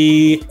would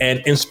be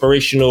an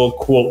inspirational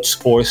quote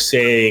or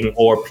saying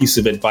or piece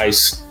of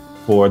advice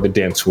for the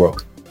dance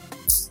world.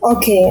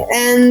 Okay,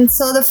 and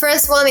so the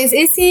first one is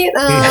easy.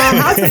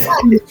 How to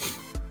find me?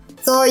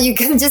 So you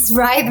can just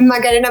write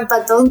Macarena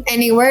Paton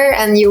anywhere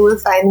and you will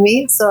find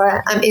me. So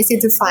I'm easy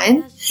to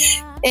find.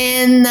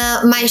 And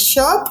my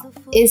shop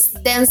is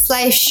Dance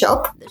Life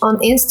Shop on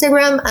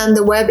Instagram, and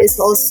the web is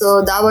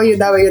also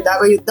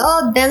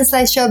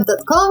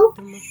www.dancelifeshop.com.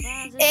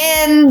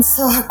 And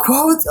so a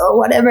quote or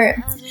whatever.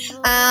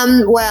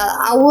 Well,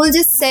 I will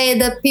just say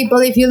that people,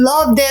 if you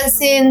love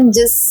dancing,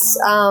 just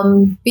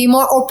be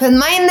more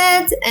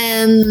open-minded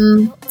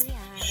and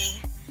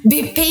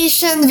be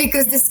patient,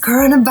 because this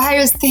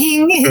coronavirus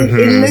thing,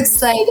 it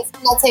looks like it's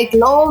gonna take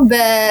long,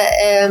 but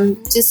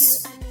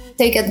just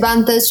take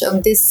advantage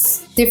of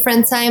this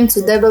different time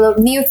to develop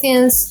new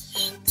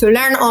things, to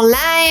learn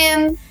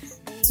online,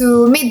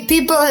 to meet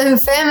people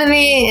and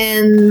family.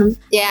 And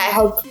yeah, I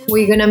hope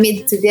we're gonna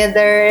meet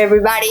together,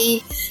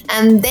 everybody,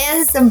 and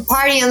dance and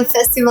party on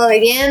festival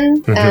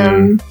again.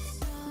 I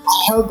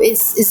hope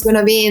it's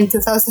gonna be in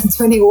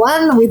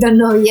 2021. We don't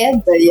know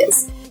yet, but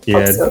yes,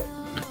 hope so.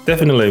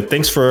 Definitely.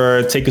 Thanks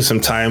for taking some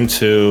time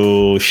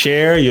to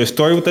share your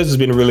story with us. It's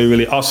been really,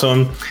 really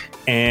awesome.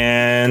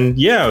 And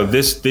yeah,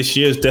 this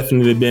year has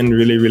definitely been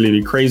really,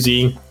 really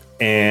crazy.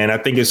 And I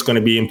think it's going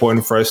to be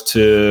important for us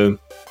to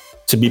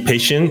be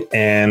patient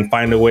and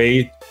find a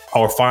way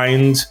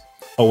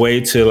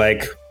to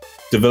like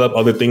develop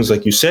other things,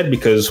 like you said,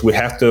 because we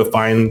have to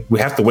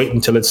wait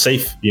until it's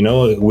safe. You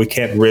know, we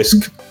can't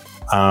risk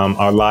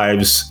our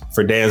lives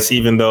for dance,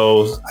 even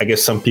though I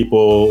guess some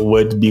people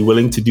would be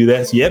willing to do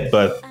that yet.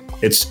 But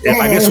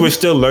I guess we're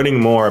still learning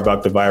more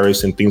about the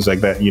virus and things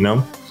like that, you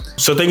know?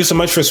 So thank you so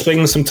much for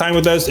spending some time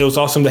with us. It was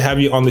awesome to have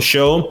you on the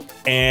show.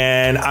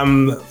 And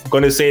I'm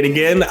going to say it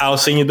again. I'll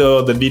send you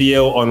the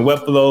video on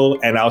Webflow,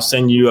 and I'll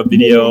send you a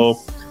video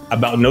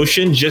about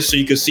Notion just so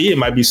you can see. It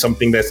might be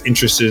something that's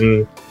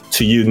interesting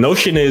to you.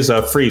 Notion is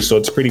free, so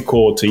it's pretty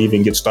cool to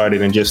even get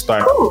started and just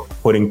start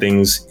putting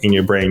things in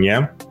your brain,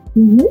 yeah?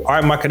 All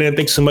right, Macarena,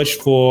 thanks so much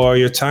for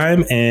your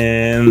time.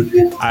 And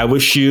I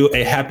wish you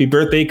a happy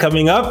birthday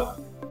coming up.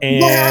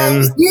 And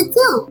yes, you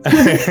too.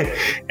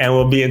 And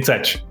we'll be in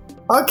touch.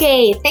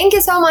 Okay, thank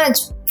you so much.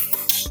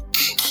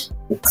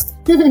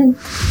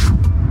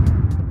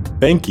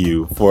 Thank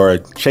you for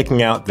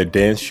checking out the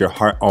Dance Your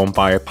Heart on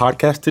Fire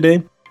podcast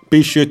today.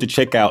 Be sure to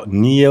check out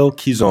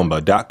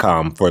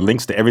neokizomba.com for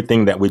links to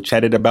everything that we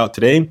chatted about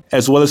today,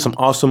 as well as some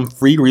awesome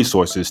free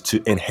resources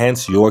to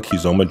enhance your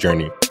Kizomba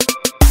journey.